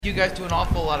You guys do an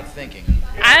awful lot of thinking.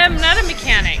 I am not a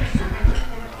mechanic.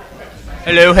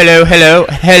 Hello. I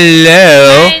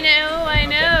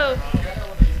know.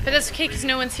 But that's okay because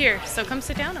no one's here. So come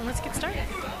sit down and let's get started.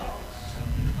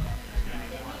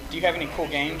 Do you have any cool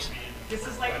games? This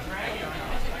is like a dragon.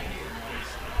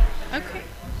 Okay.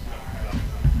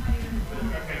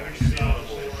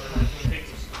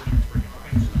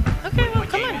 Okay, well,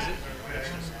 come on.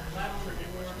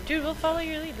 Dude, we'll follow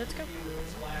your lead. Let's go.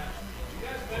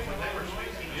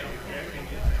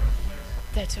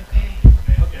 That's okay.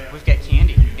 We've got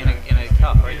candy in a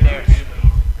cup right there.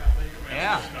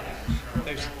 Yeah.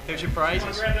 There's your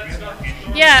prizes.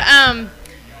 Yeah,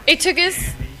 it took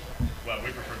us... Well,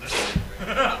 we prefer this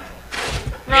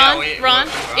one. Ron,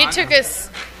 it took us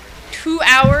 2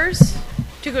 hours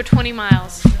to go 20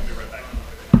 miles.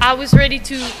 I was ready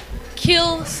to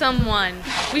kill someone.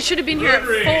 We should have been here at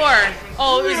 4.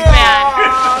 Oh, it was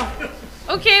bad.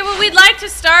 Okay, well, we'd like to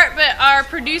start, but our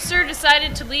producer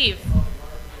decided to leave.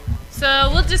 So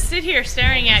we'll just sit here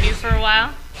staring at you for a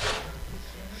while.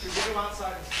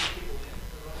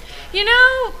 You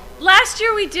know, last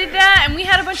year we did that, and we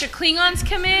had a bunch of Klingons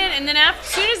come in, and then as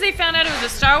soon as they found out it was a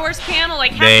Star Wars panel,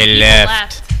 like half the people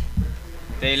left.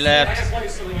 They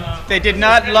left. They did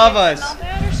not love us. Smell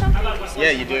bad or something?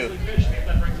 Yeah, you do.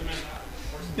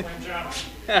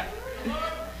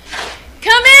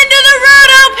 Come into the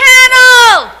RotO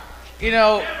Panel! You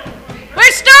know...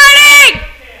 We're starting!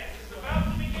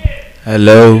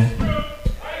 Hello.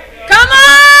 Come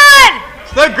on!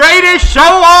 It's the greatest show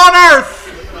on earth!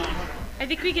 I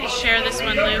think we can share this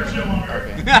one, Luke.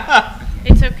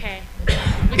 It's okay.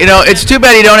 You know, it's too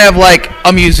bad you don't have, like,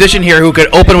 a musician here who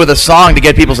could open with a song to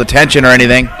get people's attention or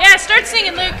anything. Yeah, start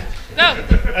singing, Luke. Go.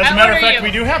 As a matter of fact,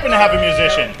 we do happen to have a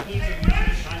musician.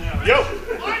 Yo!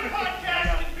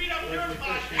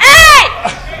 Hey!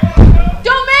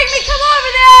 Don't make me come over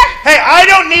there! Hey, I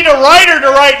don't need a writer to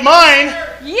write mine!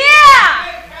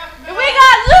 Yeah! And we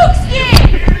got Luke.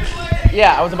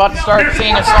 Yeah, I was about to start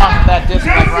singing a song with that disc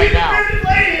like right now.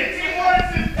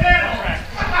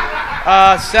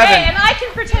 7. Hey, and I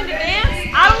can pretend to dance.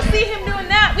 I don't see him doing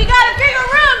that. We got a bigger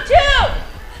room, too!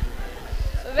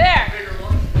 So there.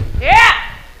 Yeah!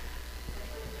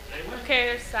 Okay,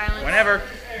 there's silence. Whenever.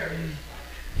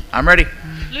 I'm ready.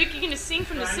 Luke, you gonna sing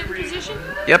from the sitting position?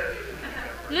 Yep.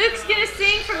 Luke's gonna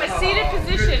sing from a seated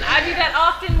position. I do that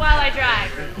often while I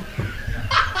drive.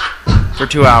 For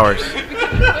 2 hours.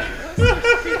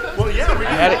 Well, yeah, we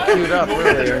had it queued up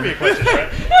earlier.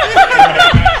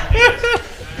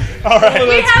 All right,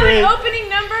 We have an opening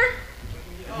number.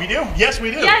 We do? Yes,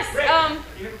 we do. Yes,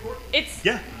 it's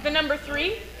Yeah. the number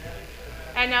 3.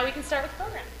 And now we can start with the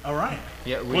program. All right.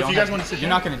 Yeah, Well, if you guys want to sit You're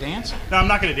down. not going to dance? No, I'm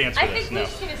not going to dance for I this. think No.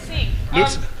 Luke's going to sing.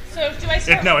 Luke's- So do I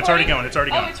start No, it's already recording? going. It's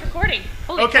already going. Oh, it's recording.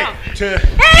 Holy Okay. cow. Hey!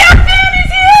 Hey, our fan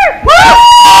is here!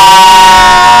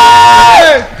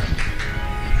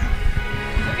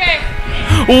 Okay.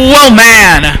 Whoa,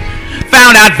 man.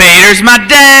 Found out Vader's my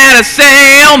dad, a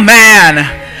sailman.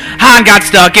 Han got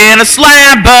stuck in a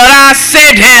slab, but I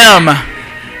saved him.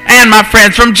 And my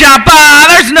friends from Jabba,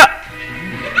 there's no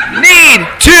need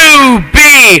to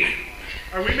be.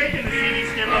 Are we making the CD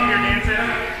skip up here dancing?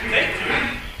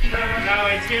 No,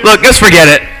 it's Look, just forget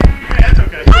it. Yeah, that's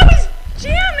okay. I was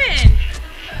jamming.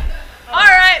 All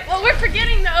right. Well, we're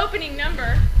forgetting the opening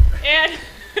number. And...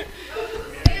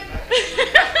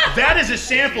 That is a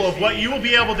sample of what you will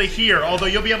be able to hear, although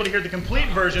you'll be able to hear the complete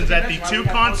versions at the 2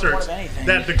 concerts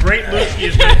that the great Lukesky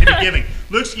is going to be giving.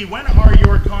 Lukesky, when are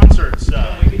your concerts?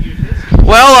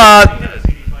 Well,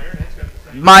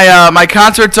 my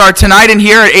concerts are tonight in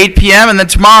here at 8 p.m. and then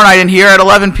tomorrow night in here at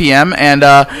 11 p.m. And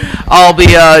I'll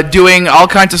be doing all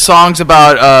kinds of songs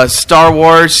about Star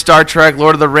Wars, Star Trek,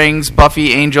 Lord of the Rings,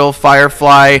 Buffy, Angel,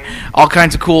 Firefly, all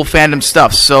kinds of cool fandom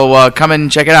stuff. So come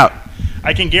and check it out.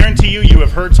 I can guarantee you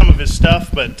have heard some of his stuff,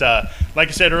 but like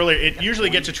I said earlier, it usually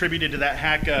gets attributed to that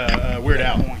hack Weird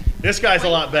Al. This guy's a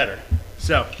lot better.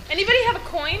 So, Anybody have a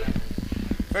coin?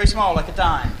 Very small, like a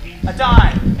dime. A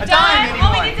dime. A dime,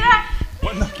 Oh, we anyone. did that.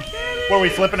 were we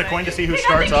flipping a coin to see who We got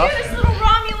starts the off? cutest little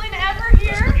Romulan ever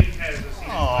here.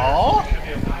 Aww.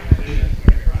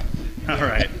 All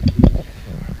right.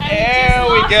 And There just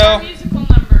we lost go. our musical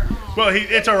number. Oh. Well,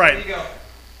 it's all right. There you go.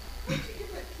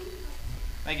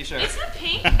 Thank you, sir. It's not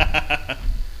pink.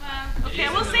 Okay,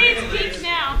 we'll say it's pink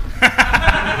now.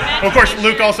 Of course,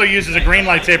 Luke also uses a green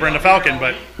lightsaber in the Falcon,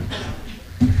 but...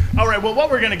 All right, well, what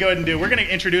we're going to go ahead and do, we're going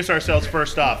to introduce ourselves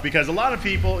first off, because a lot of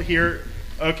people here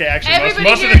Okay, actually, Everybody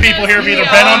most of here the people knows here have who either you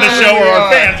been on the are. show or You are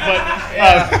are. fans,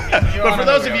 but for know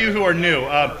those who of you you are. who are new,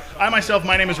 I myself,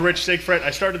 my name is Rich Sigfrid.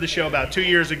 I started the show about 2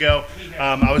 years ago.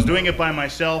 I was doing it by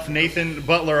myself. Nathan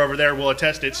Butler over there will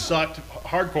attest it sucked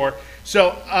hardcore.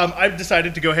 So I've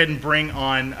decided to go ahead and bring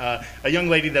on a young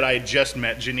lady that I had just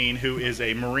met, Janine, who is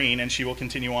a Marine, and she will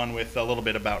continue on with a little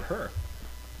bit about her.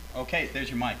 Okay, there's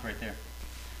your mic right there.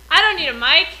 I don't need a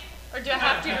mic, or do I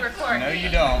have to record? No, you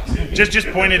don't. Just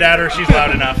point it at her. She's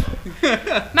loud enough.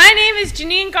 My name is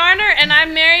Janine Garner, and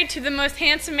I'm married to the most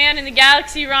handsome man in the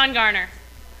galaxy, Ron Garner.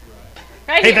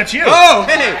 Right Hey, here. that's you. Oh,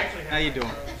 hey! How you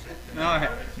doing? All right.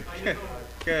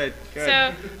 Good.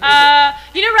 So,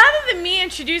 rather than me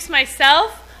introduce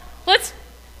myself, let's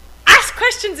ask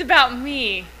questions about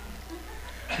me.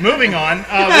 Moving on.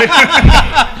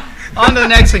 On to the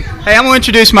next thing. Hey, I'm going to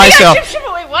introduce myself.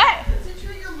 Wait, what?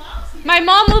 My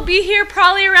mom will be here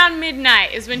probably around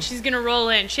midnight is when she's going to roll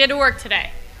in. She had to work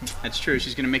today. That's true.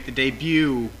 She's going to make the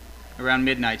debut around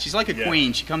midnight. She's like a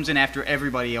queen. She comes in after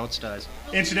everybody else does.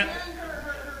 Incident.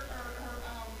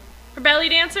 Her belly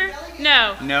dancer?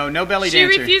 No. No belly She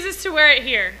dancer. refuses to wear it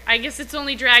here. I guess it's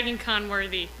only Dragon Con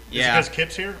worthy. Yeah. Is it because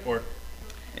Kip's here, or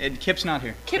Kip's not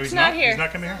here. Kip's he's not here. He's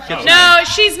not coming here. Kip's Oh. No,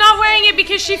 she's not wearing it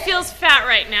because she feels fat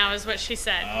right now, is what she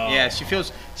said. Yeah, she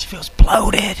feels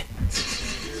bloated.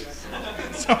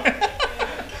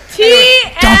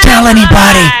 TMI. Don't tell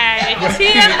anybody.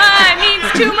 TMI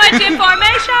means too much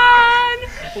information.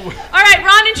 All right,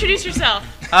 Ron, introduce yourself.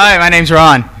 Hi, my name's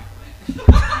Ron.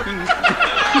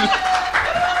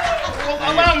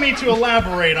 Well, allow me to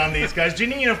elaborate on these guys.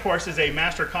 Janine, of course, is a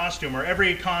master costumer.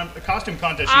 Every costume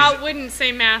contest, I wouldn't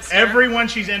say master. everyone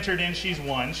she's entered in, she's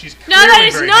won. She's No, that clearly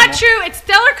is very not humble. true. It's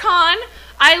Stellar Con.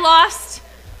 I lost.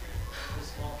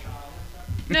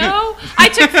 No, I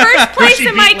took first place She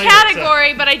in my beat later,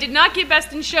 category, but I did not get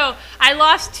best in show. I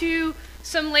lost to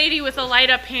some lady with a light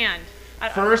up hand.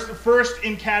 First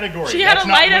in category. She had That's a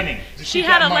not light up. winning. Just She keep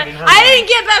had that a in mind light. in her I mind. didn't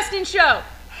get best in show.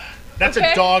 That's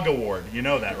okay. a dog award. You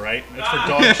know that, right? That's for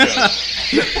dog shows.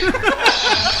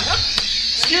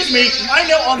 Excuse me. I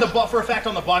know for a fact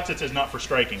on the box it says not for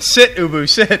striking. Sit, Ubu,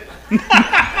 sit.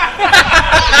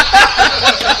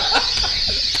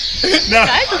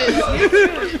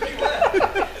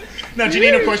 Now,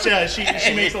 Janine, of course,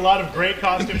 she makes a lot of great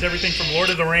costumes, everything from Lord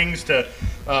of the Rings to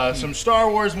some Star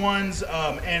Wars ones.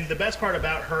 And the best part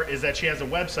about her is that she has a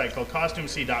website called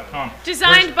CostumeC.com.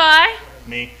 Designed by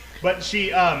me. But she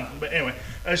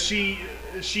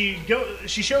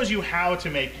shows you how to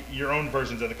make your own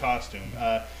versions of the costume.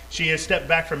 She has stepped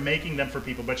back from making them for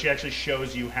people, but she actually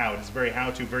shows you how. It's very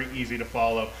how-to, very easy to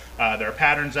follow. There are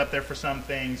patterns up there for some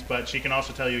things, but she can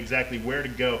also tell you exactly where to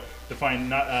go to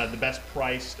find the best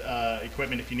priced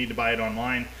equipment if you need to buy it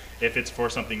online. If it's for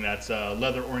something that's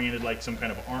leather-oriented, like some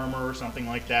kind of armor or something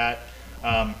like that.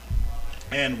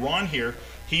 And Ron here,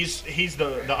 he's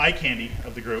the eye candy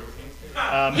of the group.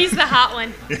 he's the hot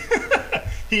one.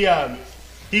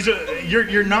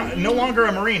 You're no longer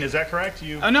a Marine, is that correct?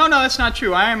 Oh, no, that's not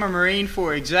true. I am a Marine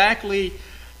for exactly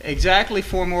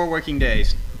 4 more working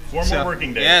days. 4 more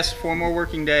working days. Yes, 4 more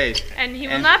working days. And he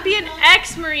will not be an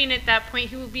ex-Marine at that point.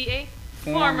 He will be a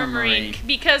former Marine.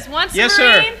 Because once Yes, a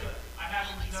Marine... sir. I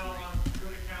happen to know on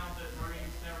good account that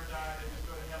Marines never die, they just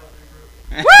go to hell if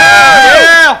they group.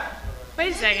 Yeah!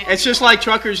 Wait a second. It's just like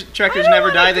truckers don't never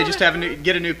wanna die. They go just to-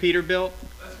 get a new Peterbilt.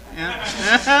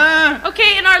 Yeah.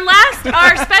 Okay, and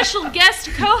our special guest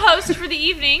co-host for the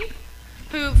evening,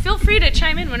 who feel free to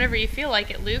chime in whenever you feel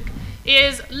like it, Luke,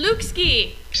 is Luke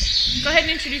Ski. Go ahead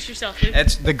and introduce yourself, Luke.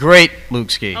 That's the great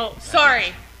Luke Ski. Oh,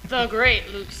 sorry. The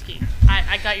great Luke Ski.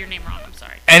 I got your name wrong. I'm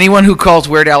sorry. Anyone who calls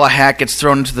Weird Al a hack gets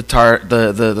thrown into the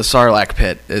Sarlacc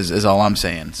pit. Is all I'm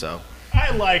saying. So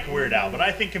I like Weird Al, but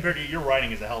I think compared to you, your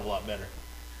writing is a hell of a lot better.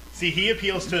 See, he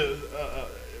appeals to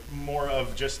more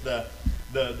of just the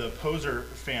poser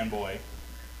fanboy,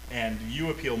 and you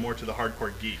appeal more to the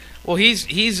hardcore geek. well,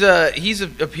 he's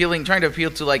appealing, trying to appeal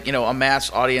to a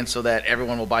mass audience so that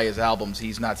everyone will buy his albums.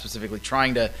 He's not specifically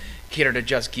trying to cater to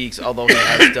just geeks, although he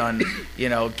has done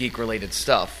geek related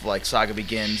stuff like Saga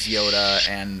Begins, Yoda,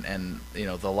 and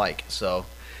the like. So.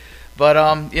 But,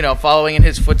 following in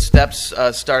his footsteps,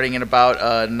 starting in about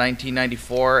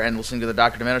 1994 and listening to the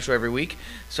Dr. Demento show every week,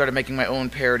 started making my own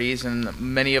parodies, and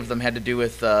many of them had to do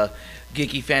with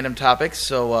geeky fandom topics.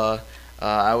 So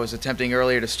I was attempting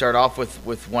earlier to start off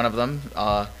with one of them.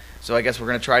 So I guess we're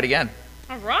going to try it again.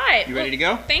 All right. You ready to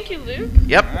go? Thank you, Luke.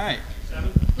 Yep. All right.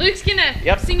 Luke's going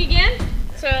to sing again.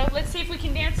 So let's see if we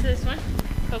can dance to this one,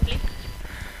 hopefully.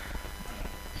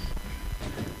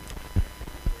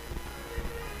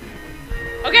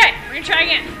 Okay, we're going to try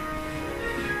again.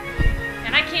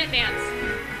 And I can't dance.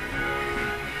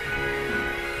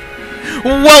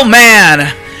 Whoa,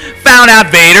 man. Found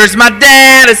out Vader's my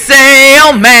dad. I say,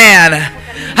 oh, man.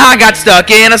 I got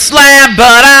stuck in a slab,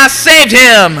 but I saved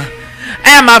him.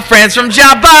 And my friends from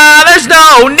Jabba, there's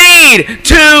no need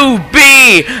to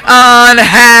be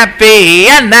unhappy.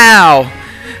 And now,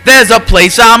 there's a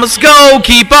place I must go,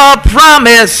 keep a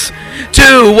promise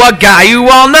to a guy you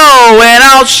all know, and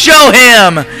I'll show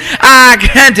him. I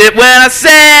meant it when I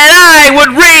said I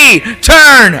would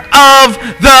return of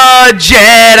the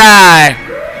Jedi.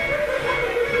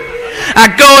 I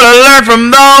go to learn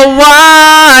from the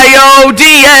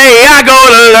YODA. I go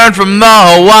to learn from the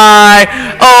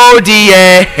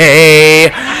YODA.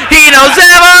 He knows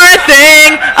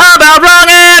everything about wrong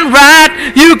and right.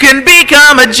 You can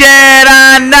become a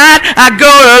Jedi Knight. I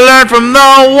go to learn from the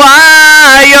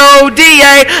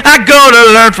YODA. I go to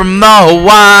learn from the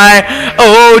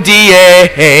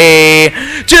YODA.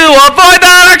 To avoid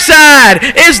the dark side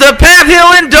is the path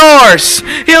he'll endorse.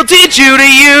 He'll teach you to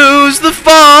use the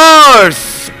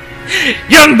Force.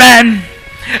 Young man,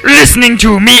 listening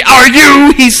to me, are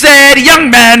you? He said, young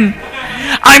man.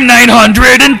 I'm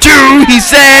 902, he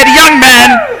said, young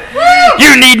man.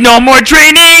 You need no more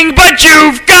training, but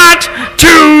you've got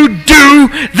to do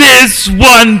this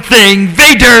one thing,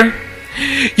 Vader.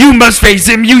 You must face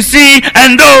him, you see,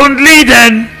 and only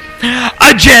then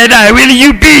a Jedi will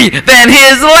you be. Then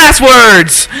his last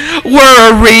words were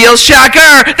a real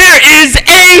shocker. There is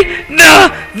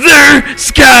another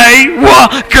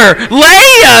Skywalker.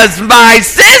 Leia's my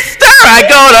sister. I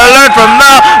go to learn from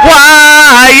the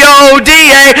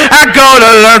YODA. I go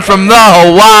to learn from the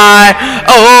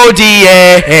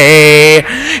YODA.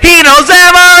 He knows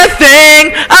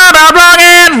everything about wrong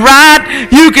and right.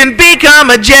 You can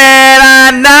become a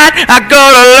Jedi Knight. I go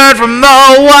to learn from the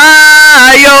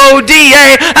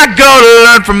YODA. I go to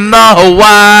learn from the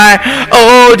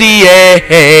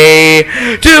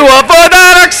YODA. To avoid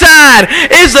the dark side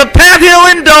is the path he'll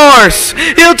endorse.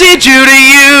 He'll teach you to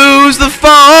use the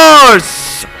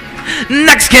Force.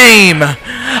 Next game,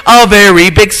 a very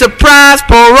big surprise.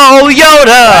 Poor old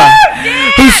Yoda,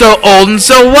 who's so old and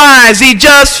so wise, he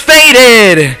just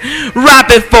faded right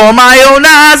before my own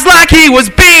eyes, like he was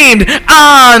beamed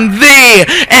on the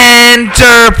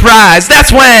Enterprise.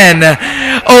 That's when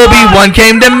Obi-Wan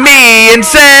came to me and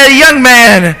said, young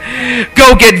man,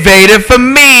 go get Vader for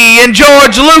me. And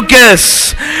George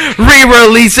Lucas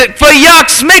re-release it for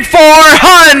yucks. Make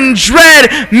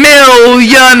 400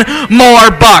 million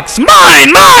more bucks.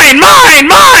 Mine, mine, mine,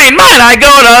 mine, mine. I go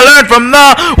to learn from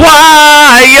the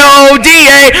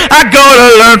YODA. I go to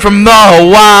learn from the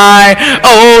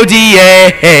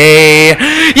YODA.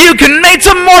 You can make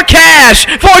some more cash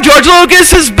for George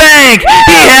Lucas's bank.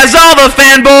 He has all the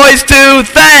fanboys to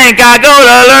thank. I go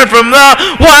to learn from the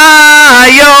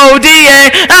YODA.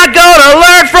 I go to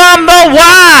learn from the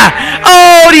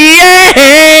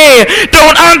YODA.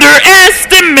 Don't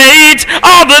underestimate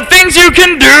all the things you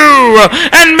can do,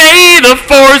 and may the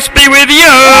Force be with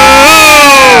you.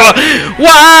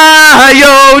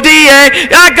 YODA.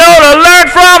 I go to learn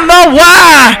from the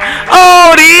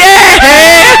YODA.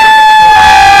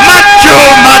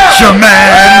 Macho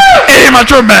man. Hey,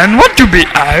 macho man, what to be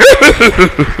I?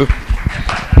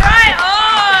 Right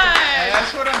on!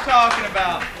 That's what I'm talking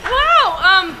about.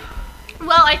 Wow,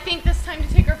 well, I think it's time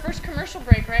to take our first commercial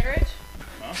break, right, Rich?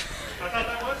 I thought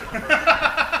that was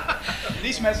it.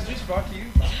 These messages brought to you.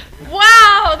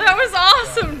 Wow, that was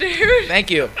awesome, dude.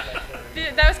 Thank you.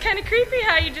 That was kind of creepy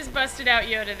how you just busted out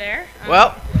Yoda there.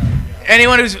 Well,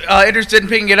 anyone who's interested in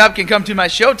picking it up can come to my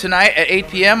show tonight at 8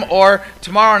 p.m. or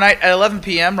tomorrow night at 11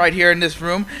 p.m. right here in this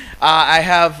room. I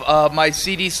have my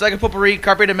CD, Psycho Potpourri,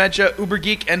 Carpe Dementia, Uber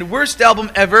Geek, and Worst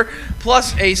Album Ever,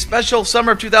 plus a special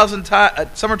summer of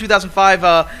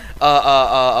 2005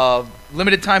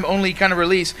 limited time only kind of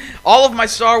release. All of my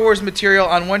Star Wars material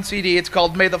on one CD. It's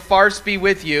called May the Force Be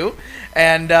With You.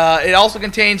 And it also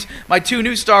contains my 2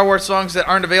 new Star Wars songs that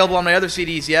aren't available on my other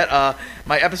CDs yet.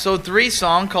 My Episode 3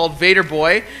 song called Vader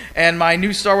Boy, and my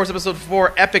new Star Wars Episode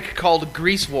 4 epic called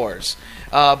Grease Wars.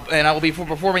 And I will be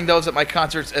performing those at my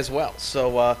concerts as well.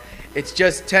 So it's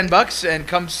just $10, and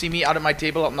come see me out at my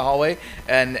table out in the hallway,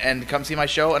 and come see my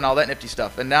show and all that nifty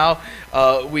stuff. And now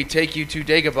we take you to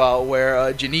Dagobah,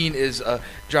 where Janine is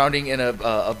drowning in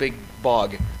a big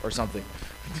bog or something.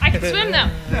 I can swim, though.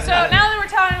 So now that we're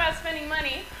talking about spending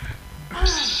money,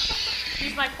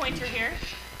 use my pointer here.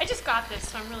 I just got this,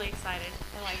 so I'm really excited.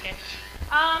 I like it.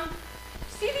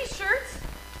 See these shirts?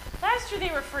 Last year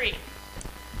they were free.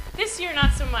 This year,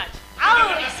 not so much.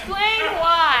 I'll explain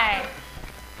why.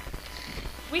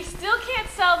 We still can't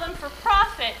sell them for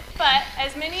profit, but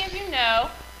as many of you know,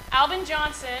 Alvin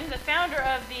Johnson, the founder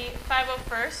of the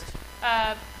 501st,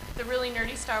 the really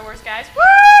nerdy Star Wars guys,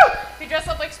 woo! Who dress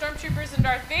up like stormtroopers and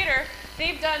Darth Vader.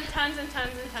 They've done tons and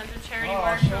tons and tons of charity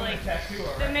work for like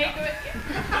the make-A-Wish.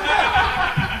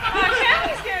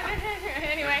 Kelly's good.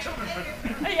 Anyway,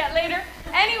 yeah, later.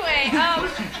 Anyway,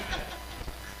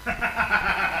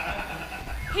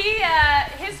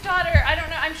 his daughter, I don't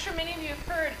know, I'm sure many of you have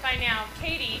heard by now,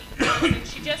 Katie,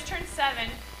 she just turned 7.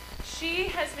 She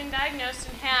has been diagnosed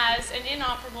and has an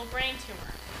inoperable brain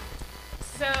tumor.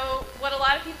 So what a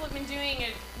lot of people have been doing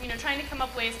is, trying to come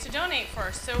up ways to donate for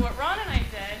her. So what Ron and I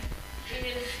did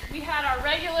is we had our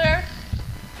regular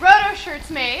RotO shirts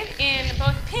made in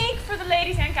both pink for the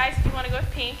ladies and guys if you want to go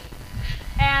with pink,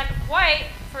 and white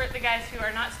for the guys who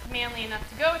are not manly enough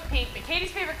to go with pink, but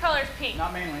Katie's favorite color is pink.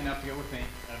 Not manly enough to go with pink.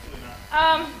 Absolutely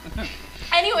not.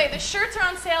 Anyway, the shirts are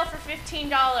on sale for $15.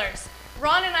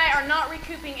 Ron and I are not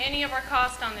recouping any of our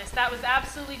cost on this. That was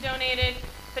absolutely donated.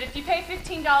 But if you pay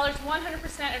 $15,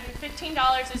 100% of your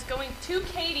 $15 is going to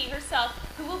Katie herself,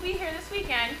 who will be here this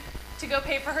weekend, to go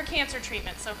pay for her cancer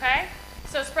treatments, okay?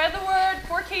 So spread the word.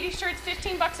 4 Katie shirts,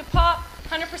 $15 a pop.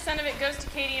 100% of it goes to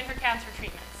Katie and her cancer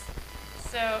treatments.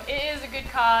 So it is a good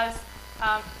cause.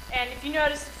 And if you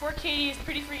notice, 4 Katie is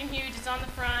pretty freaking huge. It's on the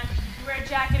front. You wear a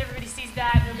jacket, everybody sees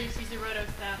that. Nobody sees the RotO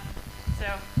stuff. So.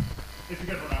 It's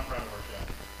because we're not proud of our show.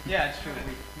 Yeah, it's true.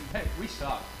 We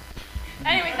suck.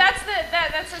 Anyway, that's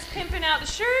us pimping out the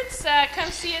shirts.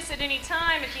 Come see us at any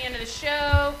time at the end of the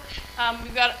show.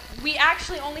 We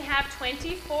actually only have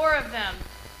 24 of them.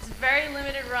 It's a very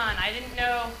limited run. I didn't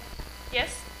know.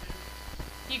 Yes?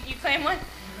 You claim one?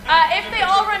 If they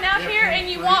all run out here and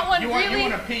you want one you really... You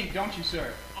want a pink, don't you,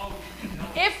 sir?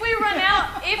 If we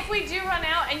do run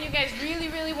out and you guys really,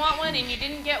 really want one and you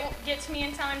didn't get to me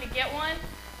in time to get one,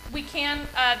 we can,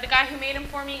 the guy who made them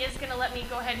for me is going to let me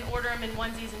go ahead and order them in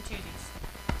onesies and twosies.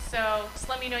 So just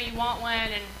let me know you want one,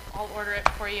 and I'll order it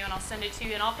for you, and I'll send it to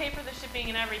you, and I'll pay for the shipping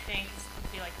and everything, because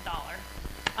it'll be like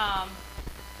 $1.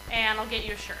 And I'll get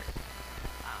you a shirt.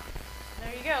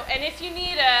 There you go. And if you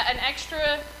need an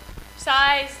extra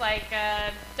size, like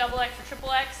double X or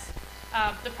triple X,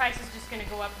 the price is just going to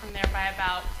go up from there by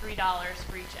about $3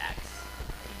 for each X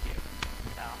that you do.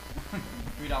 So.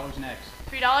 $3 an X.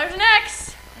 $3 an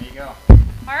X. There you go.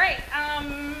 All right.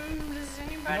 Does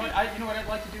anybody? You know what I'd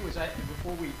like to do is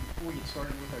before we get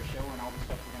started with our show and all the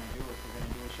stuff we're going to do, if we're going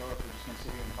to do a show, if we're just going to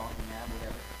sit here and talk and nab,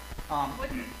 whatever.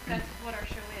 That's what our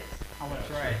show is. Oh,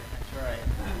 that's right. That's right.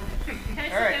 Can I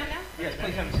sit All right. down now? Yes,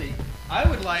 please have a seat. I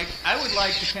would like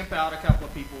to pimp out a couple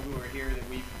of people who are here that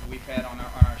we've had on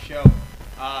our show.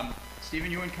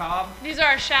 Stephen Ewan Cobb. These are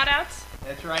our shout outs.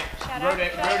 That's right. Shout Wrote out.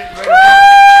 it. A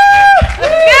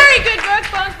very good book,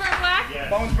 Bones Burnt Black. Yes.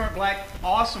 Bones Burnt Black,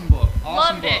 awesome book. Awesome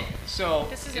Loved book. it. So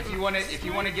This is if it. you want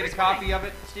to get a copy of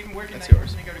it, Stephen, where can That's they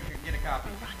yours. go to get a copy?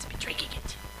 Ron's been drinking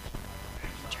it.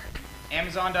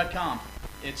 Amazon.com.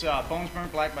 It's Bones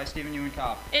Burnt Black by Stephen Ewan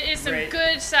Cobb. It is some Great.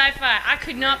 good sci-fi. I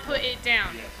could not put it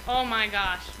down. Oh my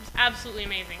gosh, it's absolutely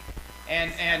amazing.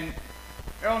 And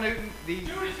Earl Newton, the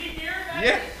Dude, is he here? That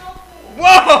Yeah. is so cool.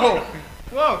 Whoa!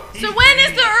 Whoa! So when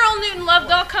is the Earl Newton Love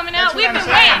Doll coming out? That's We've what been I'm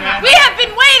saying, waiting. man. We have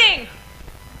been waiting.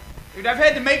 Dude, I've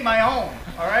had to make my own.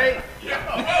 All right.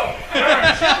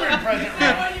 Children present. Is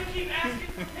that why you keep asking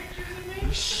for pictures of me? I'm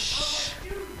like,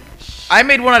 dude. I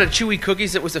made one out of chewy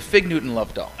cookies that was a Fig Newton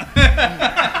love doll.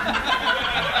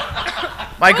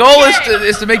 My goal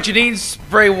is to make Janine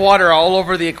spray water all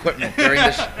over the equipment during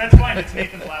this. That's fine. It's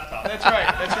Nathan's laptop. That's right.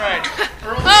 That's right.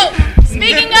 Oh,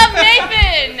 speaking of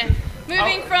Nathan,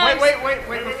 moving from... Wait.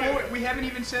 Before we haven't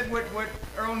even said what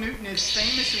Earl Newton is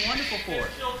famous and wonderful for.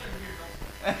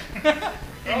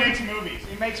 He makes movies.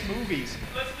 He makes movies.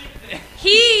 Let's leave it there.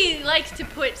 He likes to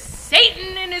put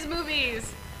Satan in his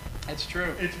movies. That's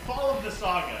true. It's Fall of the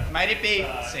Saga. Might it be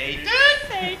Satan?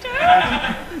 Satan.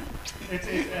 It's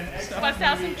an excellent Let's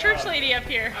have some movie. church lady up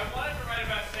here. I wanted to write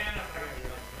about Santa first.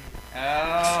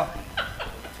 Oh,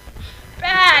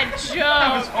 Bad joke.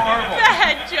 that was horrible.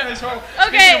 Bad That joke. was horrible.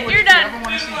 Okay, Speaking of which, you're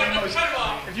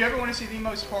done. If you ever want to see the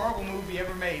most horrible movie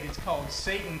ever made, it's called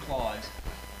Satan Claus.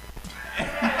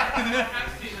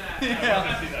 I've seen that.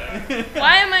 Yeah.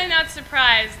 Why am I not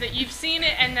surprised that you've seen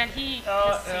it and that he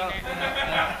has seen it?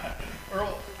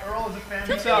 Earl is a family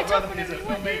Feel free to talk He's a whatever you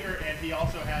want. filmmaker, and he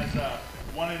also has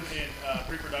one in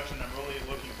pre-production I'm really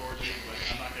looking forward to, but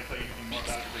I'm not going to tell you anything more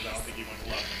about it because I don't think you want a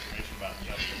lot of information about the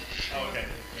show. Oh, okay.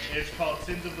 It's called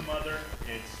Sins of the Mother.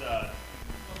 It's, oh,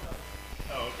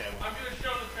 okay. Well, I'm going to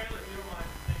show the trailer if you don't mind.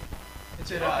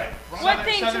 It's at Okay. What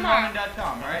thing tomorrow?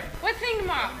 SouthernRoman.com, right? What thing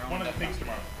tomorrow? one of the things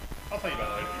tomorrow. I'll tell you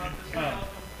about it.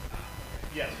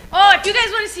 Yes. Oh, if you guys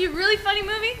want to see a really funny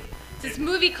movie, it's this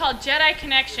movie called Jedi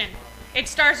Connection. It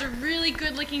stars a really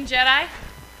good-looking Jedi,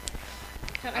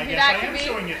 Don't know I who guess that I could am be.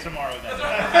 showing it tomorrow then.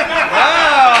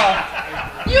 Wow!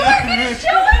 You are going to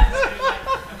show it?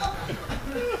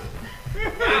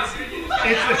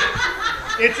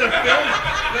 It's a film.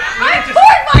 I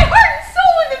poured my heart and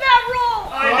soul into that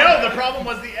role. I know. The problem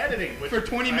was the editing, which For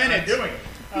 20 I'm minutes. doing.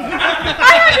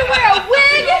 I had to wear a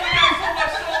wig.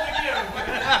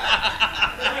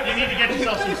 You need to get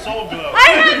yourself some soul glow. I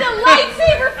had the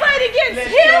lightsaber fight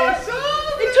against him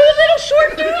in 2 little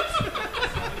short dudes.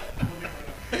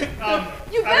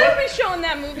 You better be showing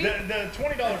that movie. The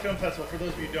 $20 film festival, for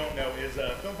those of you who don't know, is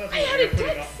a film festival. I had that a we're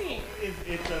putting death on- scene.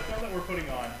 It's a film that we're putting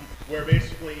on where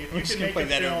basically if you just can gonna make play a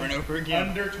that film over and over again.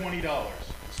 under $20,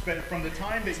 spend from the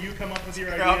time that you come up with your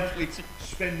Crowd idea, pleaser.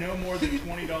 spend no more than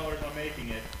 $20 on making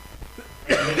it,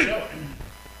 and we'll show it.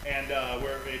 And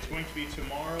it's going to be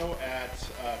tomorrow at.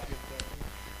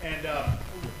 And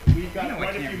we've got You know I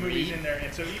quite a can't few movies read. in there.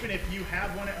 And so even if you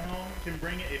have one at home, can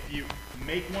bring it. If you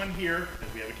make one here,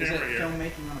 because we have a Is camera it here.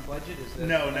 filmmaking on a budget? Is that,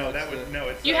 No, it's that the- would no.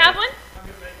 It's You have one?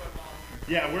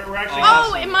 Yeah, we're actually.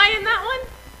 Oh, am I in that one?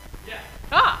 Yeah.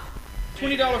 Ah.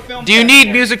 $20 film. Do you need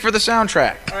festival. music for the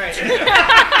soundtrack? All right.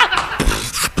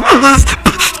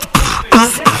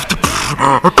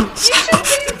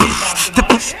 You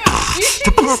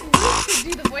should do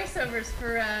the voiceovers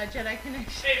for Jedi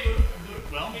Connection. Hey, Luke.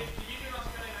 Well. Can you do an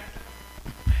Australian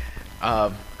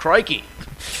accent? Crikey.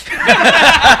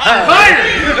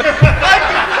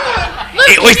 Look,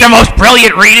 It was the most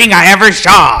brilliant reading I ever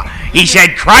saw. He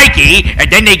said crikey,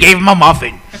 and then they gave him a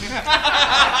muffin.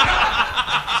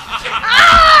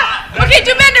 Okay,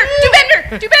 do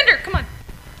Bender, come on.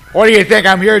 What do you think?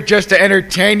 I'm here just to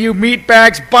entertain you,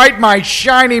 meatbags? Bite my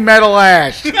shiny metal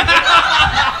ass. The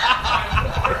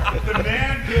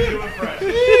man can do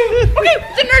impressions. Okay,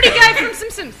 the nerdy guy from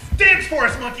Simpsons. Dance for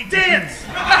us, monkey, dance!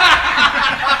 I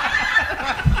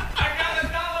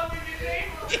got $1 with your name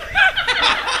on it.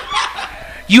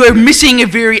 You are missing a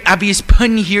very obvious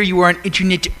pun here. You are on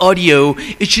internet audio.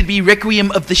 It should be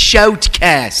Requiem of the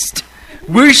Shoutcast.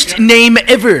 Worst name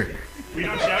ever. We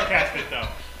don't shoutcast it though.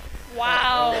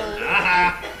 Wow.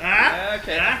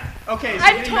 Okay. Okay. So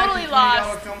I'm getting back totally to the $20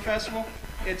 lost. film festival.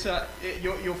 It's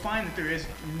you'll find that there is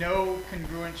no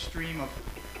congruent stream of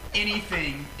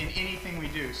anything in anything we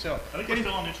do. So I think we're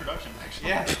still on introductions, actually.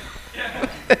 yeah.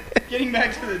 Getting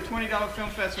back to the $20 film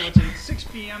festival, it's at 6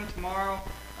 p.m. tomorrow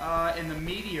in the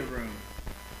media room,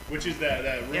 Which is that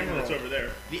room Emerald. that's over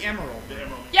there. the Emerald. The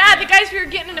Emerald. Yeah, the guys we were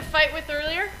getting in a fight with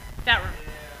earlier. That room.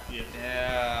 Yeah.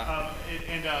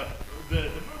 Yeah. The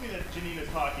movie that Janina's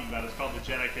talking about is called The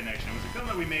Jedi Connection. It was a film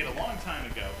that we made a long time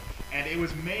ago, and it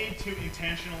was made to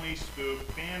intentionally spoof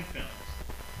fan films.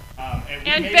 We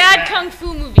And made bad that. kung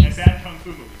fu And movies. bad kung fu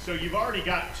movies. So you've already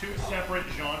got 2 separate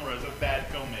genres of bad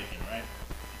filmmaking, right?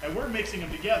 And we're mixing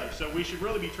them together, so we should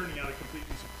really be turning out a complete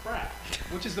piece of crap.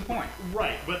 Which is the point.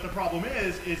 Right, but the problem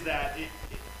is that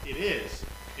it is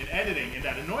in editing, and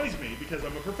that annoys me because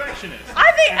I'm a perfectionist.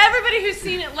 I think everybody who's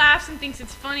seen it laughs and thinks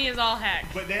it's funny as all heck.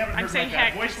 But they haven't I'm heard my saying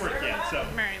bad heck. voice work yet, so.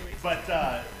 Mary Louise. But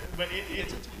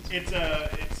it's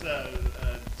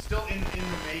still in the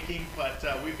making, but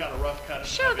we've got a rough cut.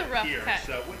 Show of the it rough here, cut.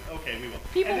 So okay, we will.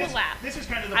 People And will laugh. This is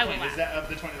kind of the I will point is laugh. that of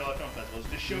the $20 film festival is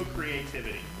to show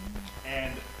creativity,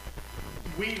 and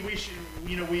we should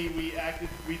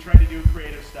we tried to do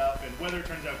creative stuff, and whether it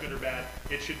turns out good or bad,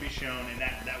 it should be shown, and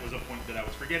that was a point that I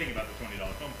was forgetting about the $20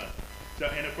 film festival. So,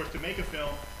 and of course, to make a film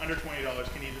under $20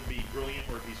 can either be brilliant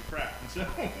or a piece of crap. And so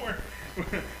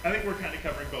I think we're kind of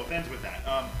covering both ends with that.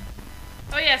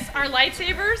 Oh yes, our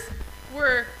lightsabers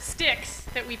were sticks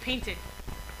that we painted.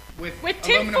 With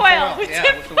tin aluminum foil, with Yeah,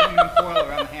 tin with aluminum foil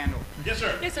around the handle. Yes,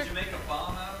 sir. Yes, sir. Did you make a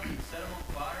bomb out of it and set them on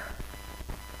fire?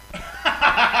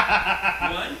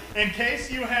 One. In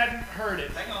case you hadn't heard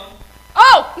it, Hang on.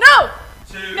 Oh no,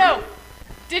 Two. no,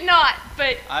 did not.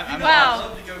 But I'm I wow,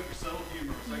 love to go for subtle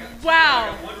humor. So I got two.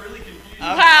 Wow. I got one really confused.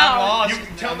 I'm Wow. lost. you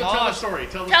tell I'm the lost. story.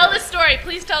 Tell the tell story. the story.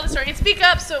 Please tell the story and speak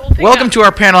up so it will pick Welcome up. to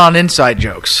our panel on inside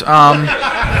jokes. No,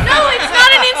 it's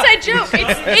not an inside joke.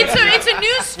 It's a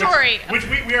news story. Which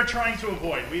we are trying to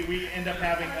avoid. We end up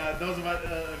having, those of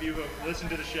you who have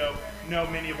listened to the show know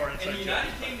many of our In inside the jokes.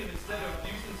 United Kingdom, instead of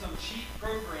using some cheap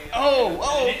program, Oh,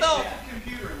 an no.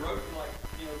 computer and wrote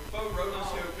faux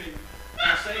rotoscoping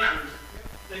for sabers,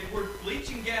 they were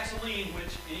bleaching gasoline,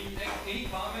 which any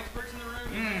bomb experts in the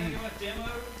room, you know, a demo.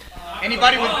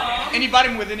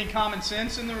 Anybody with any common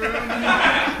sense in the room?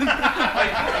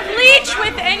 Bleach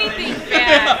with anything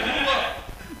bad.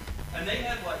 And they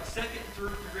had like second,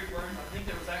 third degree burns. I think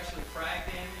there was actually frag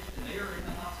damage, and they were in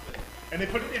the hospital. And they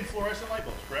put it in fluorescent light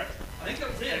bulbs, correct? I think that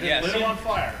was it. Yes. Lit them on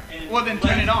fire. And Well, then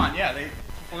turn it on. Yeah, they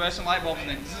fluorescent light bulbs and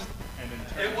then. And then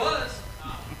turn It was.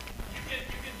 You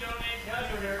They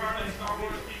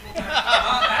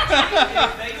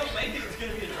don't make it, it's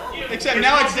going to be a Star Wars. Except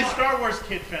now it's the the Star Wars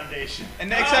Kid Foundation.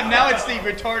 and except now it's the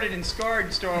retarded and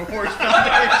scarred Star Wars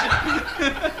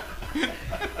Foundation.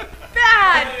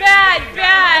 Bad.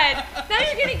 Now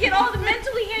you're gonna get all the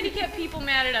mentally handicapped people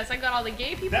mad at us. I got all the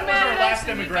gay people That was mad our at last us.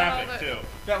 and we got all demographic, the- too.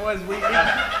 That was we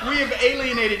have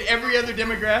alienated every other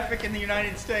demographic in the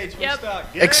United States. We're Yep. stuck.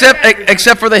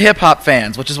 Except for the hip hop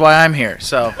fans, which is why I'm here.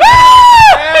 So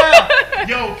Yeah.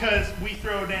 Yo, because we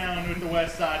throw down with the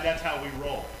West Side, that's how we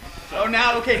roll. Oh,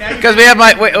 now you because we have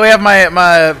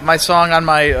my song on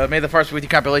my May the Farce Be With You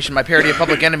compilation, my parody of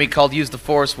Public Enemy called "Use the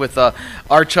Force" with R.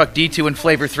 Chuck D2 and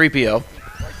Flavor 3PO.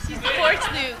 He's the force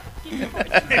Luke. He's the force.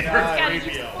 Gotta use the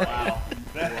force. Wow.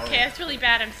 Okay, that's really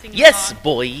bad. I'm singing. Yes, wrong.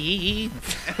 boy.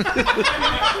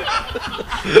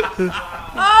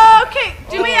 Oh, okay.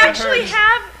 Do we that actually hurts.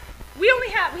 have?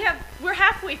 We're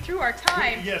halfway through our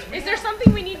time. Yes, we Is there have.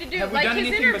 something we need to do? Have we like done his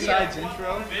anything interview. besides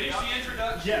intro? Finish the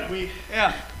introduction. Yeah,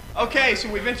 Yeah. Okay, so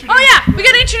we've introduced. Oh yeah, we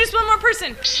gotta introduce one more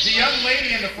person. the young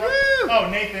lady in the front. Woo! Oh,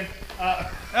 Nathan. Oh!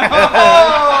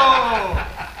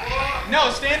 No,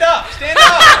 stand up! Stand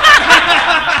up!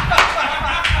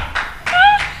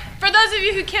 For those of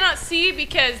you who cannot see,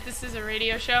 because this is a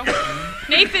radio show,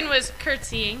 Nathan was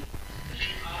curtsying.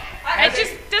 It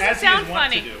just doesn't As he sound is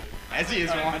wont to funny. do. As he is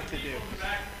wont to do.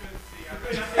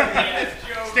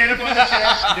 Stand up in the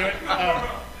chair and do it.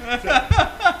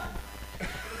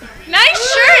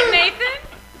 Nice shirt, Nathan.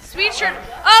 Sweet shirt.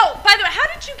 Oh, by the way, how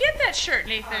did you get that shirt,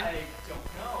 Nathan? I don't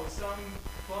know. Some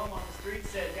bum on the street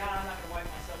said, "God, I'm not gonna wipe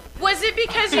myself." Was it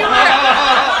because you were?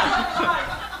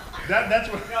 That's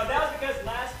what. No, that was because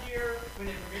last year when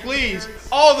they premiered Please, the shirts,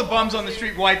 all the bums on the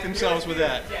street wipe themselves with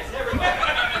that. yes, everybody.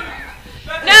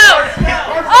 No.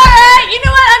 All right. You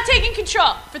know what? I'm taking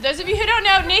control. For those of you who don't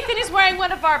know, Nathan is wearing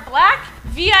one of our black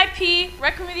VIP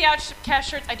Requiem of the Outcast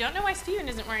shirts. I don't know why Steven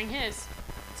isn't wearing his.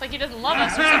 It's like he doesn't love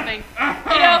us or something.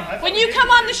 You know, when you come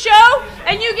on the show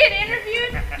and you get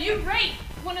interviewed, you rate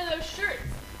one of those shirts.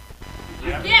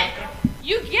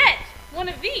 You get one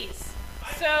of these.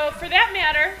 So for that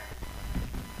matter,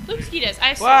 Lukeski does. Are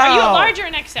you a Wow. large or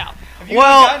an XL? Have you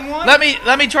gotten Well, one? let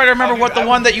me try to remember what the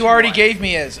one that you already gave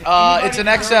me is. It's an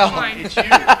XL. Fine. It's you.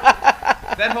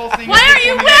 That whole thing. Why with are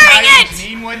you woman wearing that it?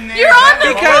 Janine wasn't there. You're on the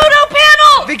Because- RotO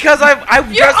Panel. Because I'm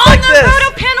You're dressed on like the this.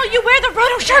 RotO Panel. You wear the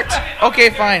RotO shirt. Okay,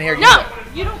 fine. Here you No, go.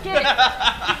 you don't get it. You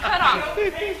cut off.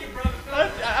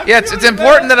 Yeah, it's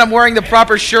important that I'm wearing the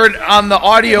proper shirt on the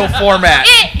audio format.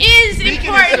 It is Speaking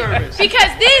of important service.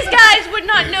 because these guys would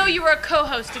not know you were a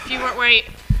co-host if you weren't wearing.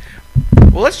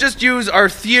 Well, let's just use our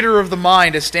theater of the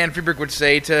mind, as Stan Freberg would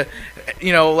say, to,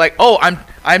 like, oh, I'm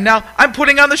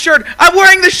putting on the shirt. I'm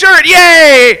wearing the shirt.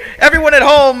 Yay! Everyone at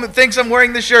home thinks I'm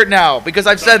wearing the shirt now because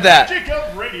I've said that. Magic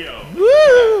of radio.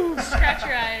 Woo! Scratch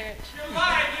your eye. You're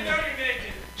lying, you know you're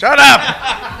naked. Shut up!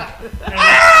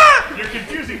 You're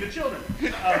confusing the children.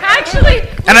 Actually,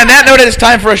 And on that note, it is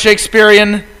time for a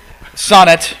Shakespearean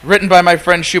sonnet written by my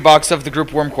friend Shoebox of the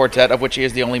group Worm Quartet, of which he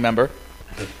is the only member.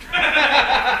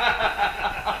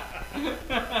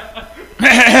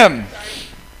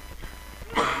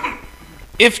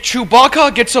 If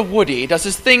Chewbacca gets a Woody, does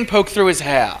his thing poke through his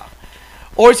hair?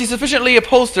 Or is he sufficiently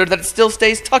upholstered that it still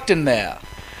stays tucked in there?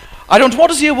 I don't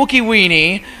want to see a Wookiee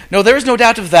weenie. No, there is no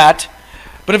doubt of that.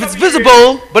 But if it's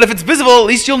visible, at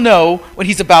least you'll know when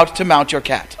he's about to mount your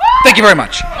cat. Thank you very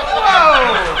much.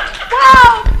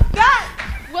 wow,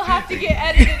 that will have to get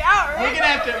edited out, We're right? gonna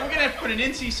have to put an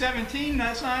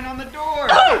NC-17 sign on the door.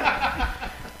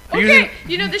 Okay,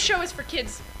 you know this show is for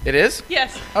kids. It is?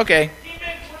 Yes. Okay. He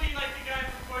meant Woody like the guy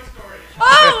from Toy Story.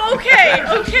 Oh,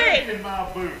 okay. In my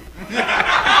boot.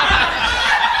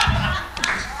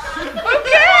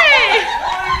 Okay.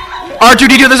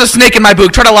 R2D2, there's a snake in my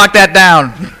boot. Try to lock that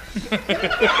down.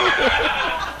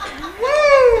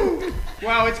 Woo!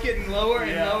 Wow, it's getting lower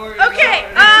and lower. And Okay,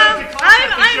 lower. So to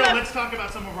concept the show, I'm let's talk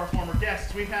about some of our former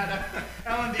guests. We've had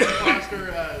Alan D.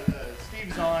 Foster,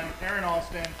 Steve Zahn, Aaron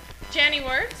Alston, Janny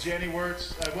Words. Jenny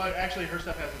Wirtz. Well, actually, her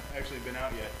stuff hasn't actually been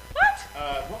out yet. What?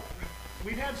 Well,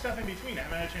 we've had stuff in between. I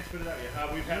haven't had a chance to put it out yet.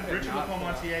 We've had Richard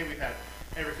LaPomontier. We've had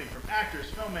everything from actors,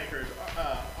 filmmakers,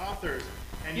 authors.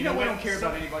 And You know we what? don't care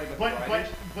about anybody but the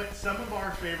writers. But some of our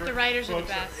favorite The writers are the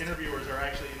folks, best. interviewers are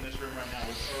actually in this room right now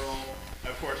with Earl,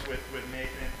 of course, with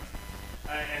Nathan,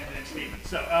 and Steven.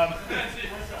 So,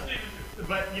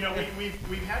 but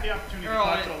we've had the opportunity to Earl,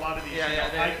 talk to a lot of these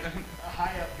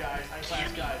high up guys, high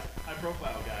class guys, high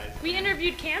profile guys. We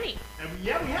interviewed Cammy. And we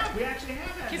have. We actually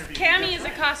have that. Because interview. Cammy That's is a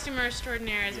right. costumer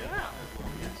extraordinaire as well.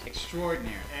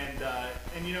 Extraordinary. And the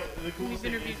coolest We've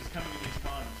thing interviewed- is coming to these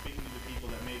cons and speaking to the people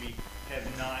that maybe have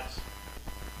not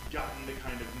gotten the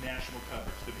kind of national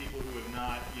coverage, the people who have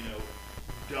not,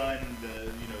 done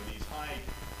these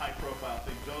high profile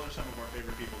things. Those are some of our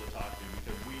favorite people to talk to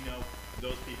because we know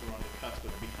those people are on the cusp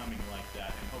of becoming like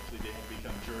that, and hopefully they won't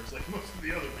become jerks like most of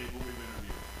the other people we've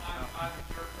interviewed. I'm a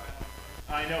jerk right now.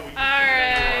 I know we. All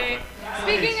right.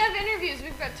 Speaking of interviews,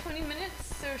 we've got 20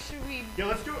 minutes, so should we? Yeah,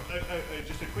 let's do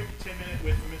just a quick 10-minute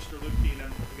with Mr. Luke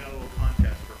Keenan. We got a little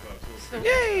contest for folks.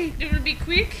 Yay! It'll be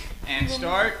quick. And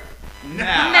start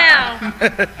now. Now.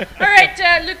 All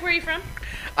right, Luke, where are you from?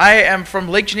 I am from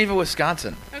Lake Geneva,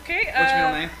 Wisconsin. Okay. What's your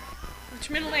middle name? What's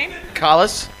your middle name?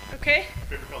 Collis, Okay.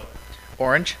 Favorite color?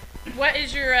 orange. What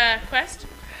is your quest?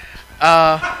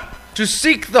 To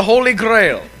seek the Holy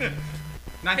Grail.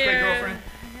 Ninth grade girlfriend?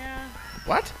 Yeah.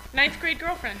 What? 9th grade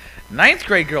girlfriend. 9th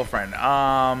grade girlfriend.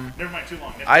 Never mind, too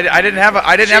long. I didn't have a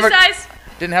Shoe size.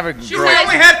 didn't have a Shoe girl. We size.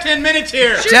 only have 10 minutes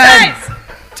here. Shoe 10. size.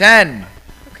 10.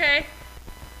 Okay.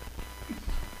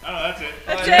 Oh, that's it.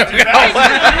 That's it.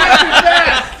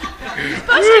 You're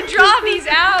supposed to draw these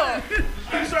out.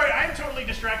 I'm sorry, I'm totally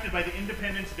distracted by the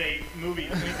Independence Day movie.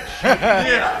 Yeah,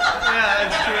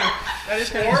 that's true. That is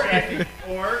kind of distracting.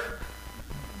 Or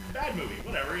bad movie,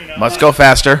 whatever, Must go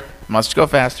faster. Must go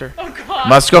faster. Oh God.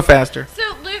 Must go faster.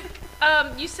 So Luke,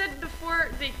 you said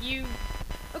before that you.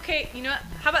 Okay, you know what?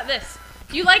 How about this?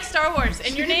 You like Star Wars,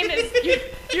 and your name is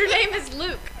your name is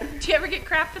Luke. Do you ever get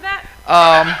crap for that?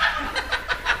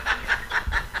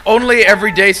 Only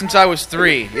every day since I was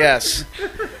 3. Yes.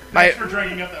 Thanks for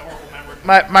dragging up that horrible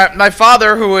memory. My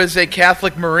father, who was a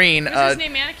Catholic Marine. Was his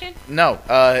name Anakin? No.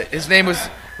 His name was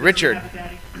Richard.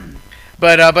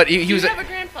 But he Do was. you have a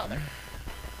grandfather?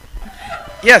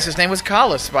 Yes, his name was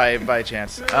Collis by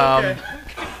chance. Okay.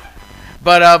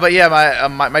 But yeah,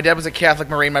 my dad was a Catholic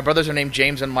Marine. My brothers are named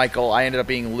James and Michael. I ended up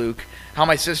being Luke. How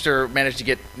my sister managed to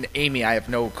get Amy, I have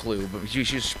no clue. But she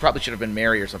probably should have been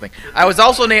Mary or something. I was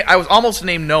almost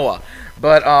named Noah.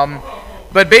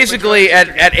 But basically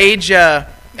at age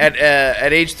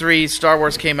 3, Star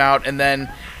Wars came out, and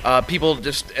then people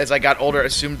just as I got older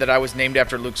assumed that I was named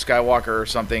after Luke Skywalker or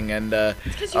something, and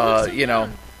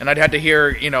and I'd had to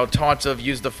hear taunts of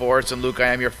use the Force and Luke,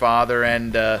 I am your father,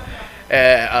 and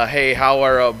hey, how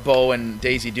are Bo and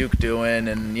Daisy Duke doing,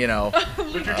 and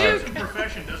But your chosen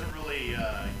profession doesn't really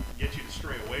get you to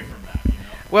stray away from that,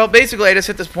 Well, basically, I just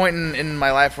hit this point in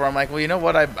my life where I'm like, well, you know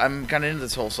what? I'm kind of into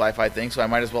this whole sci-fi thing, so I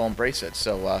might as well embrace it.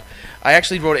 So I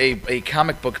actually wrote a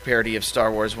comic book parody of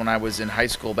Star Wars when I was in high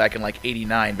school back in,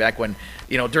 '89, back when,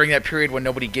 during that period when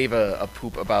nobody gave a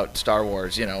poop about Star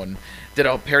Wars, and did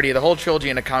a parody of the whole trilogy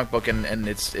in a comic book, and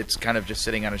it's kind of just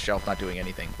sitting on a shelf not doing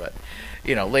anything. But,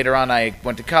 later on I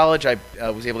went to college. I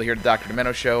was able to hear the Dr.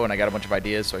 Demento show, and I got a bunch of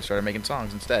ideas, so I started making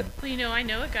songs instead. Well, I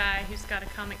know a guy who's got a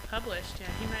comic published. Yeah,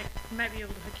 he might be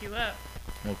able to hook you up.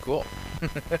 Well, cool.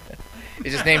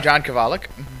 Is his name John Kovalik?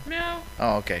 No.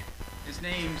 Oh, okay. His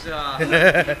name's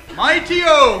Mighty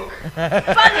Oak. Butler!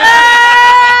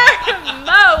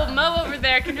 Mo over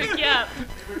there can hook you up.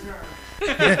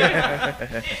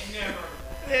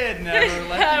 It never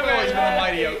left. You've always been a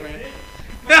Mighty Oak, man.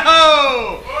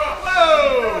 No!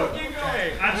 Whoa!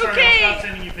 Hey, I'm sorry, Okay. I'll stop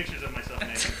sending you pictures of myself,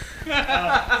 Nathan. Is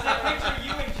that a picture of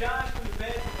you and Josh from the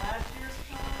bed from last year's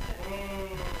con?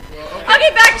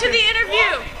 Okay, back to the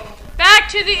interview. Back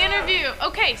to the interview.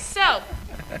 Okay, so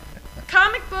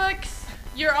comic books.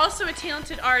 You're also a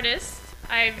talented artist.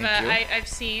 Thank you. I've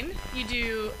seen you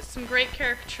do some great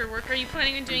caricature work. Are you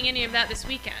planning on doing any of that this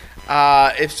weekend?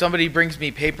 If somebody brings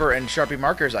me paper and Sharpie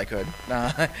markers, I could.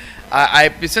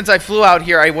 Since I flew out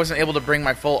here, I wasn't able to bring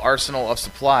my full arsenal of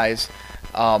supplies.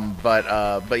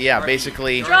 But yeah,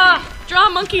 basically. Draw,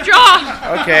 monkey,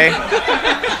 draw. Okay.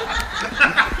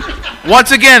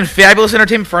 Once again, fabulous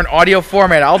entertainment for an audio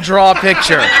format. I'll draw a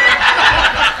picture.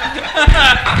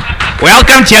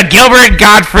 Welcome to Gilbert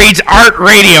Gottfried's Art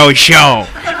Radio Show.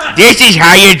 This is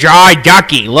how you draw a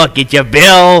ducky. Look, it's a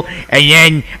bill, and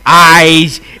then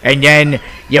eyes, and then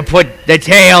you put the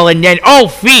tail, and then,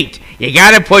 feet. You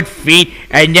gotta put feet,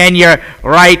 and then you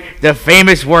write the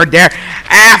famous word there,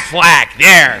 Aflac,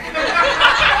 there.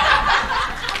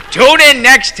 Tune in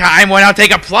next time when I'll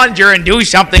take a plunger and do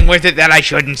something with it that I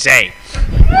shouldn't say.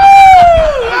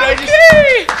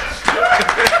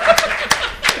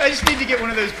 I just need to get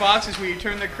one of those boxes where you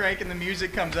turn the crank and the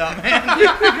music comes out, man.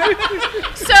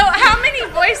 So, how many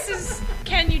voices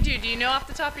can you do? Do you know off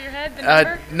the top of your head the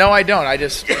number? No, I don't.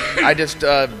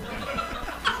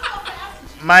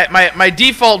 My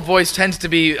default voice tends to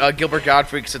be Gilbert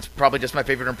Gottfried, because it's probably just my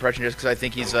favorite impression, just because I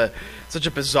think he's such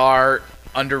a bizarre,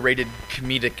 underrated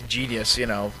comedic genius,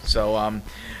 So,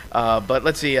 but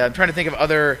let's see. I'm trying to think of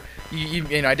other.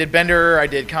 I did Bender. I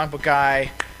did Comic Book Guy.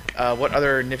 What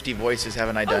other nifty voices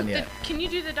haven't I done yet? Can you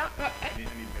do the doc?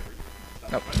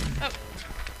 Nope.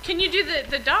 Can you do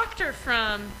the doctor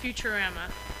from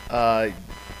Futurama?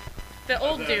 The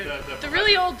old dude, the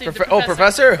really old dude. The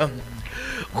Professor.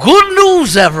 Good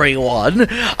news, everyone!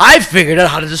 I figured out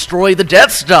how to destroy the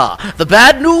Death Star. The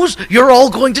bad news? You're all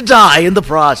going to die in the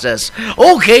process.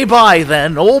 Okay, bye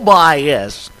then. Oh, bye,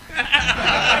 yes.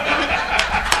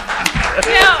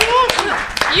 Now,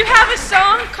 you have a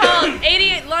song called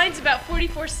 88 Lines About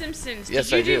 44 Simpsons. Yes,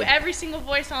 Did you I do. every single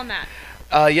voice on that?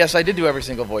 Yes, I did do every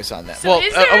single voice on that. So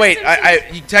is there wait.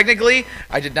 Simpsons- Technically,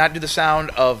 I did not do the sound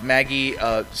of Maggie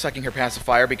sucking her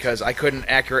pacifier because I couldn't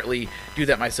accurately do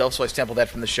that myself, so I sampled that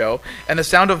from the show. And the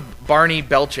sound of Barney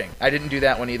belching, I didn't do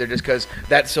that one either, just because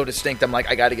that's so distinct. I'm like,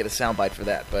 I got to get a soundbite for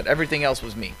that. But everything else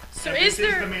was me. So This is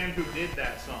there? the man who did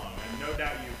that song, and no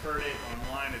doubt you've heard it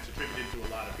online. It's attributed to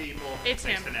a lot of people. It's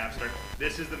thanks him. to Napster.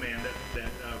 This is the man that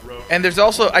wrote. And there's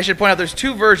also, I should point out, there's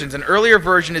two versions. An earlier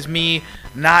version is me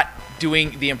not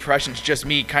doing the impressions, just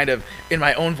me kind of in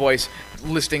my own voice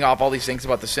listing off all these things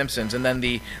about The Simpsons. And then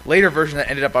the later version that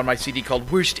ended up on my CD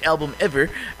called Worst Album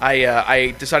Ever,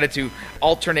 I decided to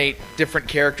alternate different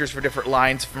characters for different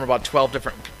lines from about 12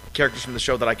 different characters from the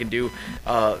show that I can do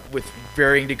with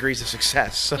varying degrees of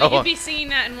success. So Will you be singing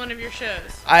that in one of your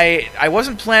shows? I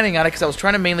wasn't planning on it because I was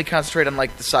trying to mainly concentrate on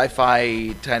like the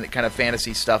sci-fi kind of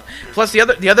fantasy stuff. Plus the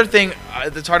other thing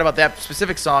that's hard about that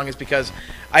specific song is because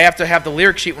I have to have the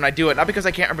lyric sheet when I do it, not because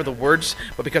I can't remember the words,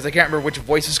 but because I can't remember which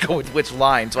voices go with which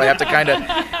line. So I have to kind of,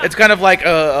 it's kind of like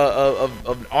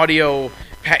an audio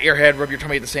pat your head, rub your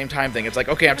tummy at the same time thing. It's like,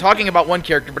 okay, I'm talking about one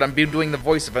character, but I'm doing the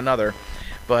voice of another.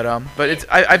 But it's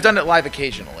I've done it live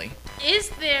occasionally. Is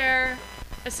there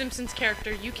a Simpsons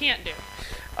character you can't do?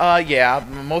 Yeah,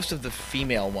 most of the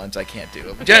female ones I can't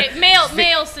do. Okay,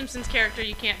 male Simpsons character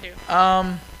you can't do.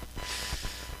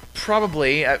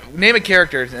 Probably. Name a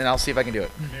character, and I'll see if I can do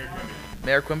it.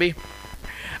 Mayor Quimby.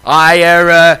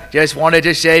 I just wanted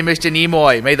to say, Mr.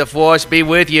 Nimoy, may the force be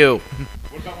with you.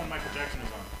 What about when Michael Jackson is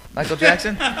on? Michael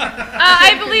Jackson?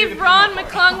 I believe Ron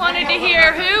McClung wanted to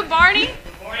hear who? Barney?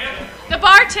 The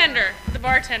bartender. The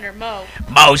bartender, Mo.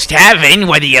 Most having,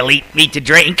 whether you eat to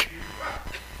drink.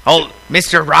 Oh,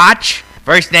 Mr. Roch?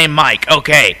 First name Mike.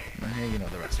 Okay. You know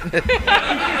the rest.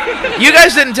 You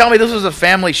guys didn't tell me this was a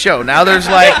family show. Now there's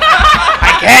like...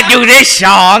 I can't do this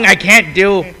song. I can't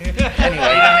do... Anyway.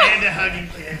 Amanda hugging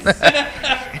kids.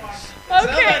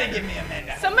 Okay. Give me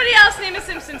Amanda. Somebody else name a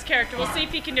Simpsons character. We'll see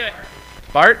if he can do it.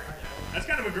 Bart? That's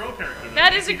kind of a girl character. though.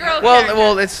 That is a girl character.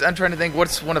 Well, I'm trying to think.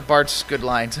 What's one of Bart's good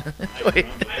lines? Wait.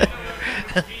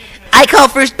 I call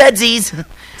first bedsies.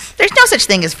 There's no such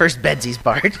thing as first bedsies,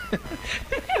 Bart.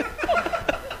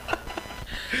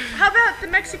 How about the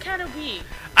Mexicano bee?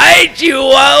 Ay,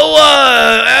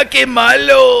 Chihuahua! ¡Qué malo!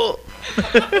 Oh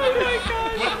my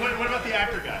god. What about the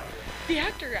actor guy? The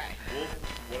actor guy.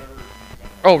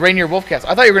 Oh, Rainier Wolfcast.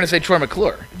 I thought you were going to say Troy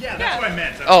McClure. Yeah, that's what I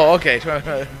meant. Oh, okay.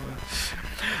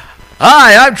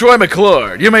 Hi, I'm Troy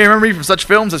McClure. You may remember me from such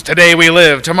films as Today We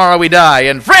Live, Tomorrow We Die,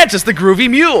 and Francis the Groovy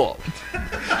Mule.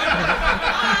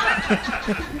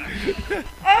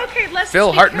 Okay, let's Phil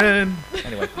speak Hartman.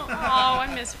 Anyway. Oh,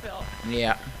 I miss Phil.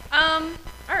 Yeah.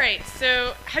 All right.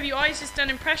 So, have you always just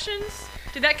done impressions?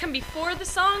 Did that come before the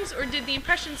songs, or did the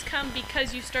impressions come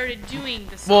because you started doing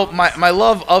the songs? Well, my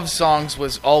love of songs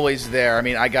was always there. I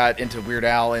mean, I got into Weird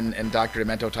Al and Dr.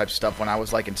 Demento type stuff when I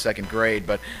was like in second grade,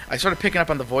 but I started picking up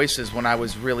on the voices when I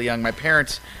was really young. My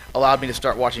parents allowed me to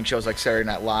start watching shows like Saturday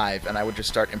Night Live, and I would just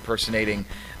start impersonating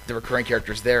the recurring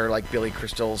characters there, like Billy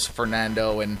Crystal's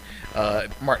Fernando and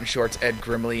Martin Short's Ed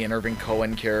Grimley and Irving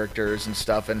Cohen characters and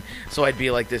stuff. And so I'd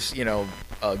be like this,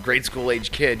 grade school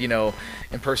age kid,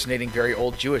 impersonating very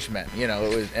old Jewish men.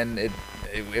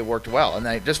 It worked well.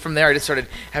 And just from there, I just started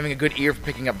having a good ear for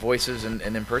picking up voices and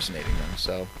impersonating them.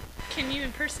 So. Can you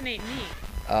impersonate me?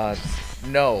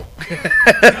 No. Do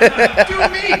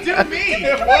me!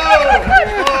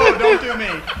 Whoa, don't do me.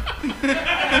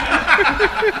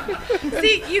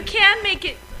 See, you can make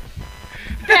it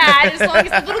bad as long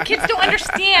as the little kids don't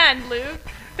understand, Luke.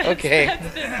 Okay.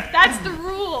 That's the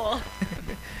rule.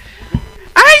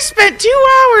 I spent 2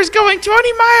 hours going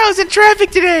 20 miles in traffic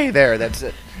today. There, that's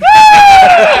it.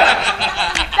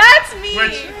 That's me.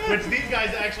 Which these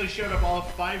guys actually showed up all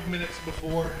 5 minutes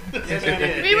before. Yes, I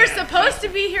did. We were supposed to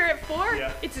be here at 4.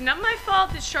 Yeah. It's not my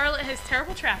fault that Charlotte has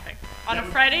terrible traffic on a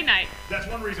Friday night. That's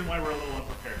one reason why we're a little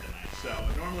unprepared tonight. So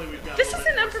normally we've got. This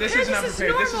isn't unprepared. This is not This is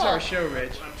prepared. This is normal. our show,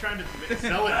 Rich. I'm trying to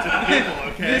sell it to the people.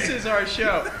 Okay. This is our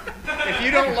show. If you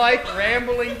don't like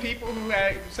rambling people who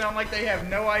sound like they have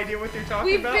no idea what they're talking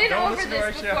We've about, been don't over listen to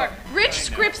our this show. before. Rich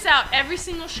scripts out every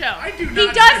single show. do He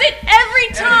not does it every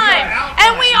time, outline.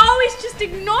 and we always just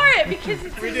ignore it because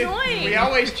it's annoying. We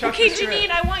always chuck Okay, the script. Janine,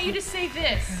 I want you to say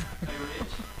this. Hey, Rich,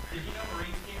 did you know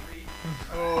Marines can't read?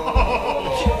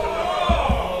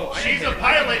 She's a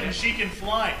pilot and she can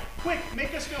fly. Quick,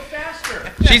 make us go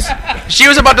faster. She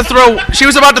was about to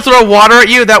throw water at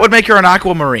you. That would make her an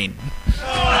aquamarine.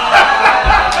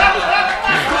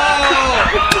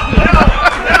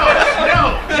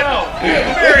 No.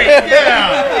 Very,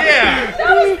 yeah.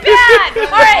 That was bad.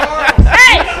 All right,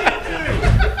 hey,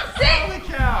 sit.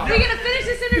 We're gonna finish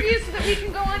this interview so that we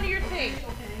can go on to your thing.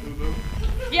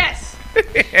 Yes.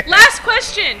 Last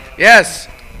question, Yes.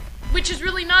 which is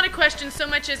really not a question so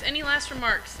much as any last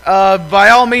remarks. By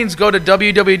all means, go to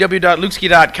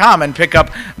www.lukeski.com and pick up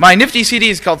my nifty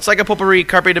CDs called Psychopotpourri,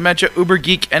 Carpe Dementia, Uber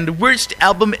Geek, and Worst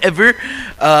Album Ever.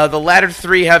 The latter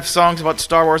three have songs about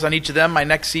Star Wars on each of them. My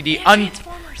next CD...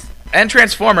 Transformers. And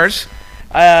Transformers.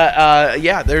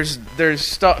 There's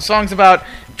songs about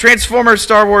Transformers,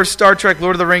 Star Wars, Star Trek,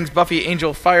 Lord of the Rings, Buffy,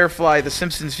 Angel, Firefly, The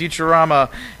Simpsons, Futurama,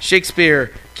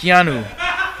 Shakespeare, Keanu,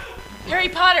 Harry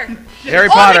Potter. Harry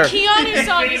Oh, Potter. the Keanu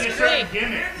song Fitting is a certain great.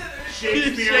 gimmick.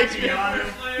 Shakespeare, Keanu.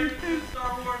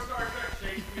 Star Wars, Star Trek,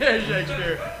 Shakespeare.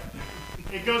 Shakespeare.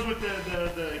 It goes with the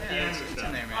Keanu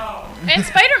stuff. And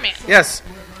Spider-Man. Yes.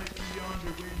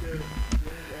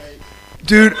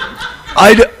 Dude,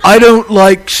 I don't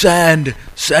like sand.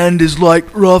 Sand is like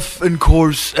rough and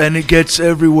coarse and it gets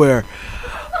everywhere.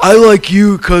 I like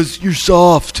you because you're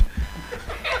soft.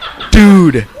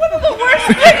 Dude. One of the worst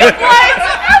pickup lines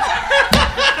ever.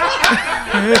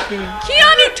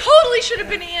 Keanu totally should have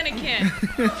been Anakin.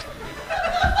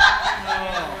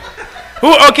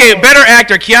 Okay, better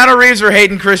actor, Keanu Reeves or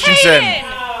Hayden Christensen? Hayden.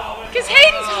 Because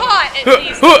Hayden's hot, at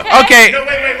least. Okay. No,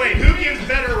 wait. Who gives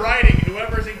better writing?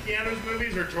 Whoever's in Keanu's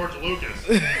movies or George Lucas?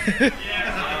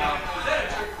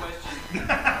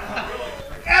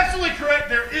 Absolutely correct.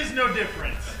 There is no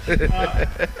difference.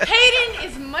 Hayden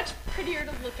is much prettier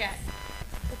to look at.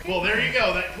 Okay? Well, there you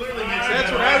go. That clearly makes it That's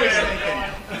better. what I was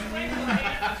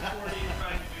thinking.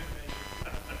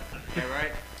 Okay,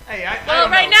 right? Hey, I Well,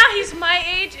 don't right know. now he's my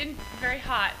age and very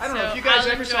hot. I don't so know if you guys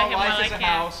I'll ever enjoy saw him Life while as I a can.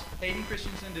 House. Hayden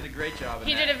Christensen did a great job in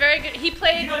He that. did a very good. He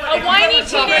played a whiny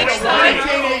teenage A whiny son.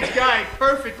 teenage guy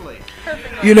perfectly.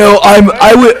 You know, I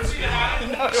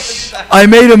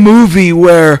made a movie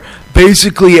where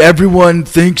basically everyone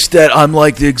thinks that I'm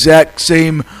like the exact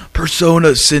same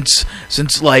persona since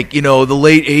like, you know, the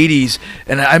late 80s,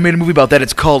 and I made a movie about that.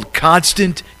 It's called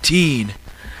Constant Teen.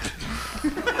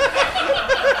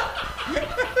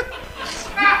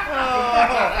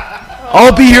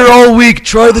 I'll be here all week.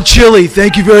 Try the chili.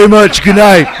 Thank you very much. Good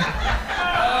night. All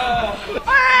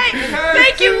right.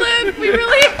 Thank you, Luke. We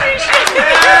really appreciate it.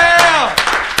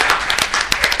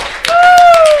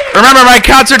 Remember, my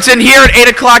concert's in here at 8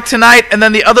 o'clock tonight, and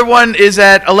then the other one is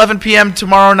at 11 p.m.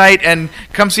 tomorrow night, and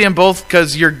come see them both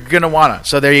because you're going to want to.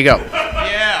 So there you go.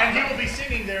 Yeah. And he will be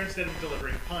singing there instead of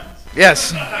delivering puns.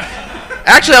 Yes.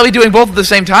 Actually, I'll be doing both at the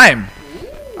same time.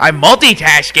 I'm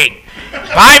multitasking.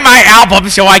 Buy my album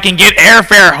so I can get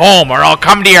airfare home, or I'll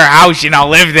come to your house and I'll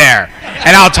live there.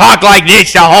 And I'll talk like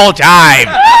this the whole time.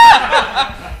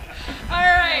 All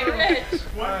right, Rich.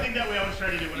 One thing that we always try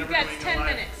to do whenever got we do 10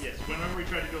 live, minutes. yes, whenever we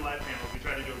try to do live panels, we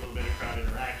try to do a little bit of crowd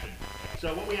interaction.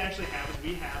 So what we actually have is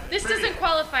we have This trivia. doesn't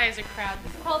qualify as a crowd.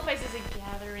 This qualifies as a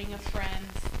gathering of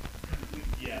friends.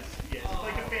 Yes, it's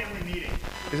like a family meeting.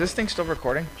 Is this thing still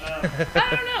recording? I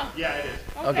don't know. Yeah, it is.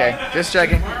 Okay, just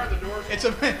checking. Where are the doors? It's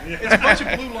a bunch of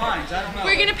blue lines. I don't know.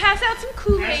 We're gonna pass out some As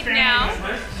Kool-Aid family now.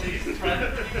 members, please try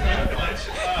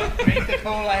to Make the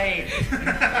Kool-Aid.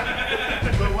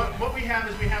 But what we have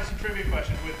is we have some trivia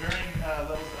questions with varying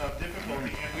levels of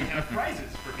difficulty, and we have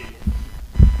prizes for people.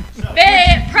 So,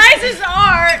 The prizes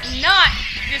are not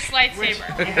this we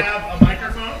lightsaber. have a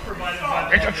microphone provided by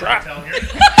the hotel here.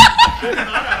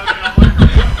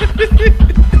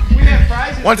 We have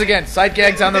prizes. Once again, sight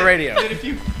gags on the radio. That if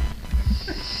you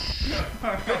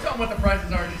Don't tell them what the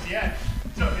prizes are just yet.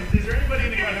 So, is there anybody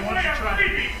in the crowd that wants to try?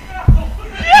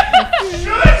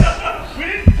 Shush! We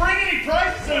didn't bring any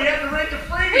prizes, so we had to rent the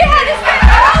freebie. We had to spend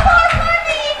all our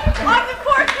money on the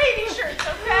poor Katie shirts,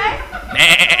 okay?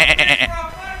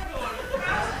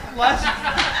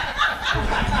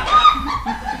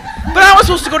 But I was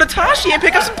supposed to go to Tashi and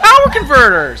pick up some power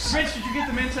converters. Rich, did you get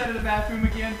the mints out of the bathroom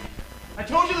again? I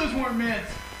told you those weren't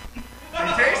mints.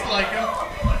 They taste like them.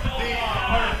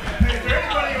 Is there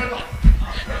anybody who would like?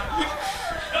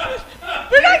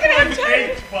 We're not gonna have time.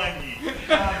 It's funny.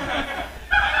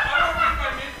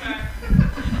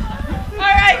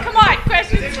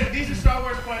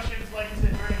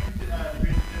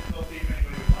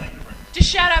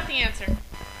 shout out the answer.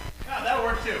 Oh, that'll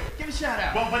work too. Give a shout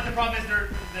out. Well, but the problem is they're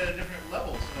the different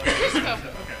levels. Let's go.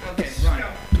 Okay. Okay,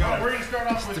 run. We're going to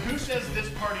start off with who says this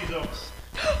party's over?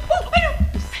 Oh, I know.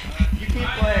 You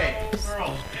can't play.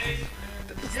 Earl.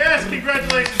 Yes,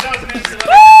 congratulations. That was an answer.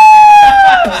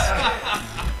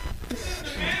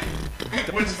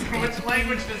 Which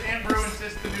language does Ambrose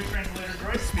insist the new translator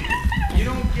droid speak? You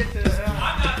don't get to.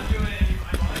 I'm not doing it.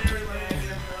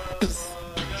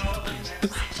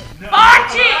 No.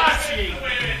 Archie!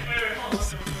 Wait, hold on.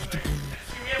 See,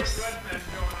 we have a dress match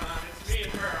going on. It's me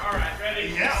and her. All right, ready?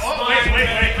 Yeah. Oh, wait.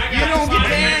 You don't get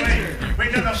to answer. Wait,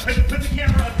 no. Put the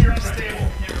camera up here on the table.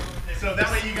 So that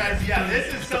way you guys,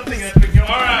 this is something that's been going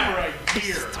on for a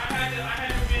year. I had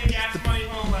to big gas money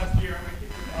home last year. I'm gonna keep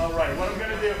it. All right, what I'm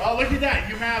going to do. Oh, look at that.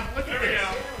 You have, look at There we this. go.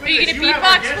 Look Are you at gonna this. have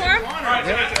beatbox our guest for him? of honor. All right,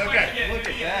 so that's Okay. Look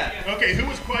at that. Okay, who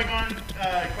was Qui-Gon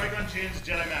Jinn's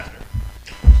Jedi Master?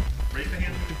 Raise the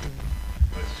hand.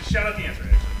 Let's just shout out the answer,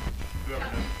 actually. Whoever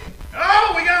knows.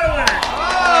 Oh, we got a winner!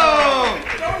 Oh!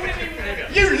 Don't hit me with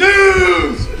it. You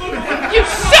lose! You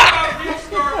suck! Real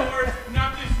Star Wars,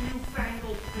 not this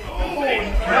newfangled thing. Oh,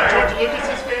 not George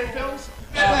Lucas's fan films?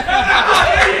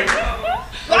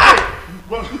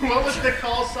 What was the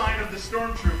call sign of the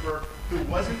stormtrooper who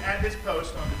wasn't at his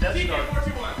post on the Death Star?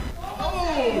 TK421.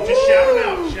 Oh, just shout them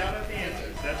out. Shout out the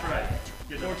answers. That's right.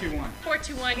 Good job. 421.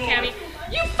 421, Cammy.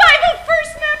 You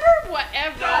 501st member?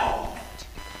 Whatever.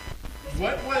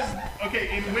 What was okay?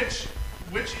 In which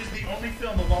is the only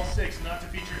film of all six not to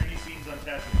feature any scenes on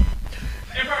Tatooine?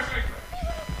 Empire Strikes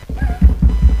Back.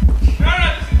 No,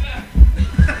 this is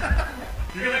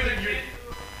You're gonna. There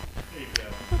you go.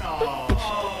 Aww.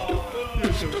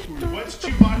 What's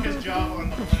Chewbacca's job on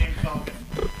the Millennium Falcon?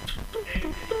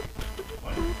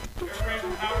 What?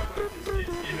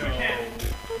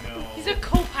 No. He's a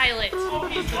co-pilot.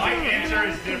 My answer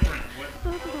is different. What?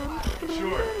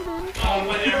 Sure.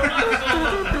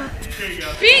 There you go.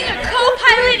 Being a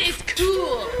co-pilot is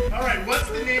cool. All right. What's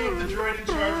the name of the droid in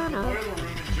charge of the boiler room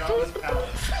in Jabba's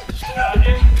palace?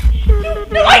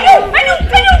 No, I know.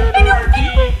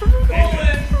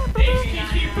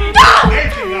 Ah!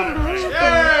 Nathan got it right.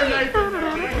 Yeah, Nathan. Did I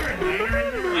hear a niner in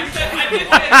there? I did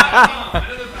say that.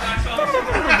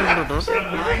 I know the A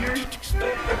niner?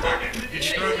 Did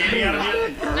you throw Andy out of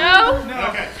it? No.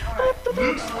 Okay.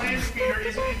 Luke's land speeder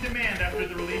isn't in demand after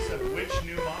the release of which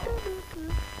new model?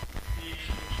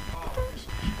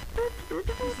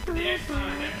 The X9.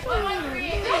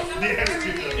 The X2.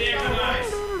 The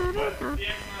X9. What? The X9.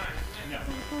 No.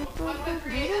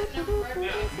 No.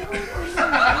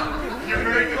 You're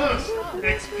very close.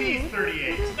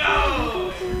 XP38. No.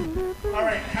 All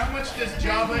right. How much does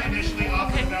Jabba initially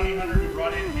offer the bounty hunter who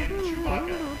brought in him and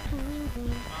Chewbacca?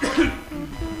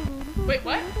 Wait,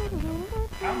 what?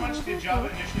 How much did Jabba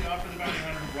initially offer the bounty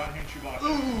hunter who brought him Chewbacca?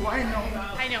 Ooh, I know.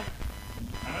 I know.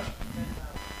 How much?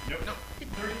 Nope.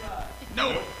 35.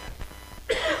 No.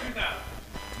 2000.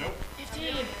 Nope.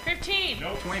 15.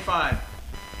 Nope. 25.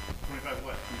 25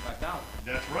 what? 25,000.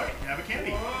 That's right. Have a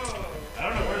candy. Whoa. I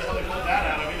don't know where the hell they pulled that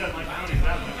out of. He doesn't like brownies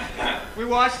that much. We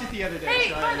watched it the other day. Hey,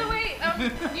 so by the way,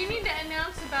 you need to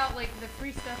announce about like the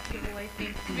free stuff giveaway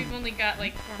thing. 'Cause we've only got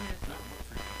like 4 minutes left.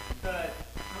 The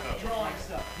drawing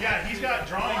stuff. Yeah, he's got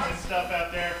drawings and stuff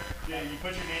out there. Yeah, you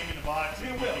put your name in the box. We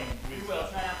And will. you We can will. win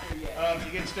It's not out there yet.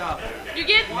 you get stuff. You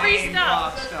get free Name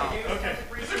stuff. box stuff. Okay.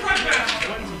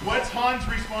 What's Han's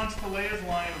response to Leia's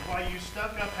line of why you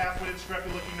stuck up half-witted,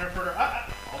 scruffy-looking nerf herder?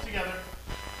 All together.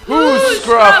 Who's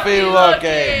scruffy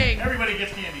looking? Everybody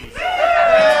gets candies. It's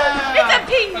a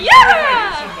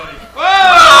piñata! Somebody.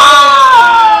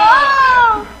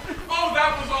 Oh,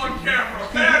 that was on camera.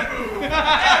 Bamboo.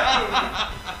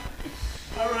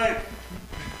 All right.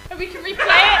 And we can replay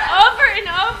it over and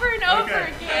over and over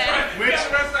Okay. again. Which? Yeah,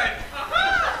 website.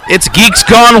 It's Geeks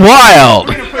Gone Wild.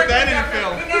 We're gonna put that in a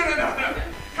film. No.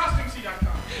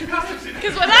 CostumeC.com. CostumeC.com.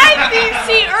 Because when I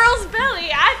see Earl's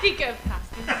belly, I think of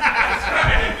costumes.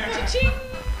 Cha-ching!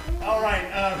 All right.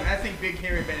 I think Big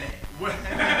Hairy Bennett.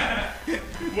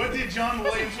 What did John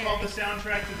Williams call the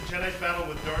soundtrack to the Jedi's battle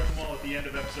with Darth Maul at the end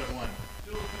of Episode 1?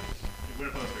 Win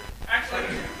a poster. Actually,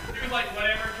 it was like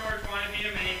whatever George wanted me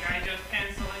to make, I just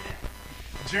pencil it down.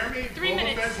 Jeremy 3 Boba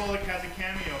minutes. Fett Bullock has a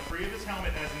cameo free of his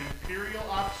helmet as an Imperial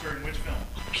officer in which film?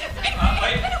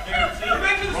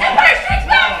 Revenge of the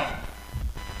Wrong.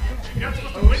 You're not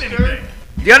supposed to win anything.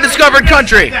 The Undiscovered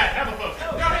Country. That, have a poster.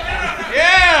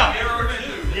 Yeah!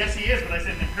 Yes, he is, but I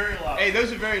said an Imperial officer. Hey,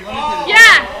 those are very limited.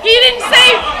 Yeah, he didn't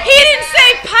say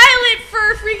pilot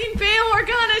for freaking Bail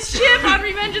Organa's ship on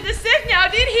Revenge of the Sith now,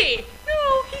 did he?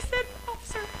 No, he said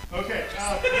officer. Okay.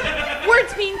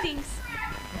 Words mean things.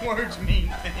 Words mean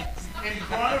things. In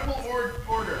chronological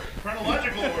order,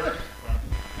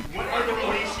 what are the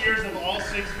release years of all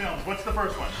 6 films? What's the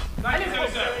first one?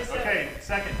 1977. Okay,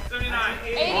 second. 79.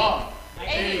 80. Wrong.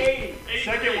 80.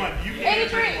 Second one, you can't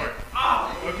answer 83. anymore.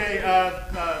 Okay,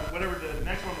 whatever the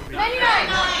next one would be. 99.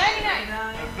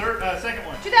 99. Second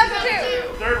one.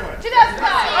 2002. Third one. 2005.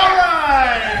 All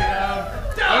right.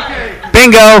 Okay.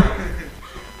 Bingo.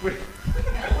 The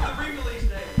re-release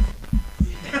date.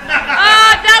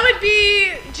 That would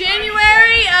be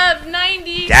January of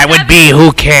 90. That would be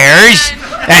who cares?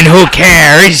 And who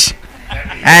cares?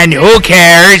 And who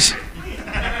cares?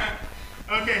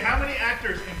 Okay, how many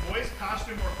actors in voice,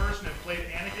 costume, or person have played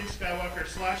Anakin Skywalker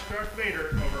 / Darth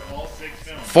Vader over all 6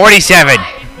 films? 47.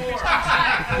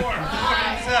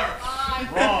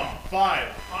 Wrong. 5.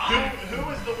 Who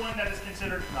is the one that is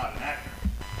considered not an actor?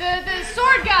 The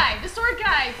sword guy. The sword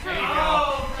guy from.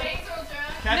 No.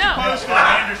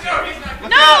 Anderson.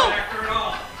 No. Actor at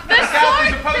all. The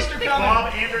sword.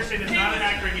 Bob Anderson is not an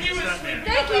actor. He's a stuntman.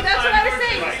 Thank you. That's what I was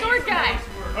saying. The sword guy.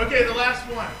 Okay, the last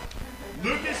one.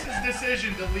 Lucas's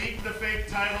decision to leak the fake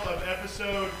title of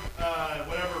episode,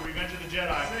 Revenge of the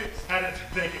Jedi, had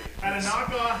a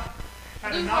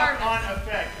knock-on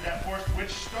effect that forced which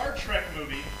Star Trek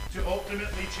movie to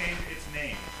ultimately change its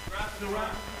name?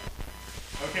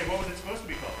 Okay, what was it supposed to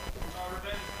be called?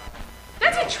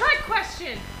 That's a Trek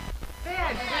question.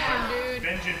 Bad plan, dude.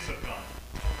 Vengeance of Khan.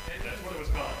 That's what it was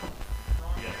called.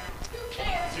 Yes.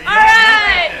 So All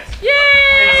right. this.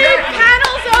 Yay! Exactly.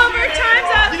 Panel's over.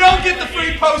 Time's up. You don't get the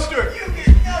free poster.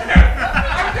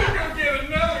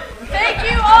 Thank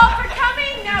you all for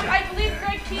coming. Now, I believe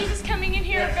Greg Keyes is coming in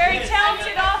here, a very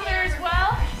talented author as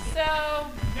well. So,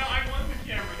 No, I won the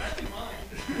camera. That's mine.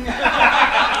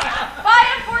 buy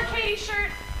a 4Katie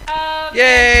shirt.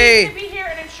 Yay! She's to be here,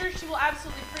 and I'm sure she will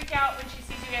absolutely freak out when she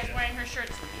sees you guys wearing her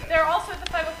shirts. They're also at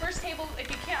the 501st table. If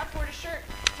you can't afford a shirt,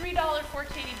 $3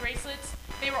 4Katie bracelets.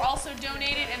 They were also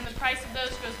donated, and the price of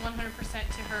those goes 100%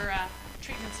 to her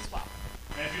treatments as well.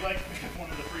 And if you'd like to pick up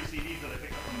one of the free CDs that I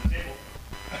picked up from the table.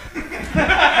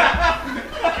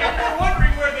 We're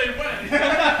wondering where they went.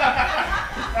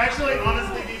 Actually,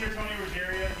 honestly, these are Tony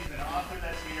Ruggiero. He's an author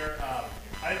that's here.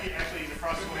 I think he's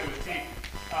across the way with T.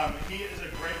 He is a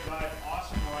great guy,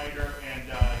 awesome writer, and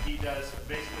he does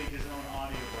basically his own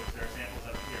audiobooks. There are samples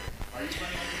up here. Are you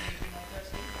planning on doing anything like that,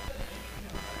 Steve?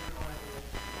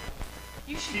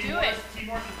 You should do it.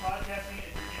 T-Morse is podcasting.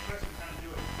 If you're interested in kind of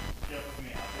do it, get up with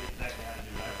me. I'll tell you exactly how to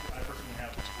do it. I personally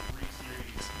have 3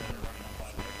 series that are running on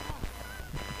podcast.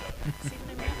 See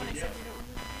what I meant when I said you don't want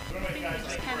to So anyway, guys,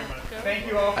 thank you very much. go. Thank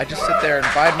you all. I just sit there and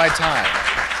bide my time.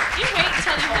 You wait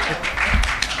until you have it.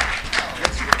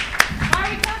 Why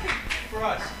are we clapping? For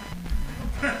us.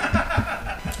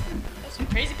 There's some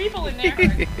crazy people in there.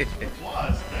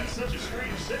 Applause. That's such a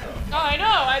strange sound. Oh, I know.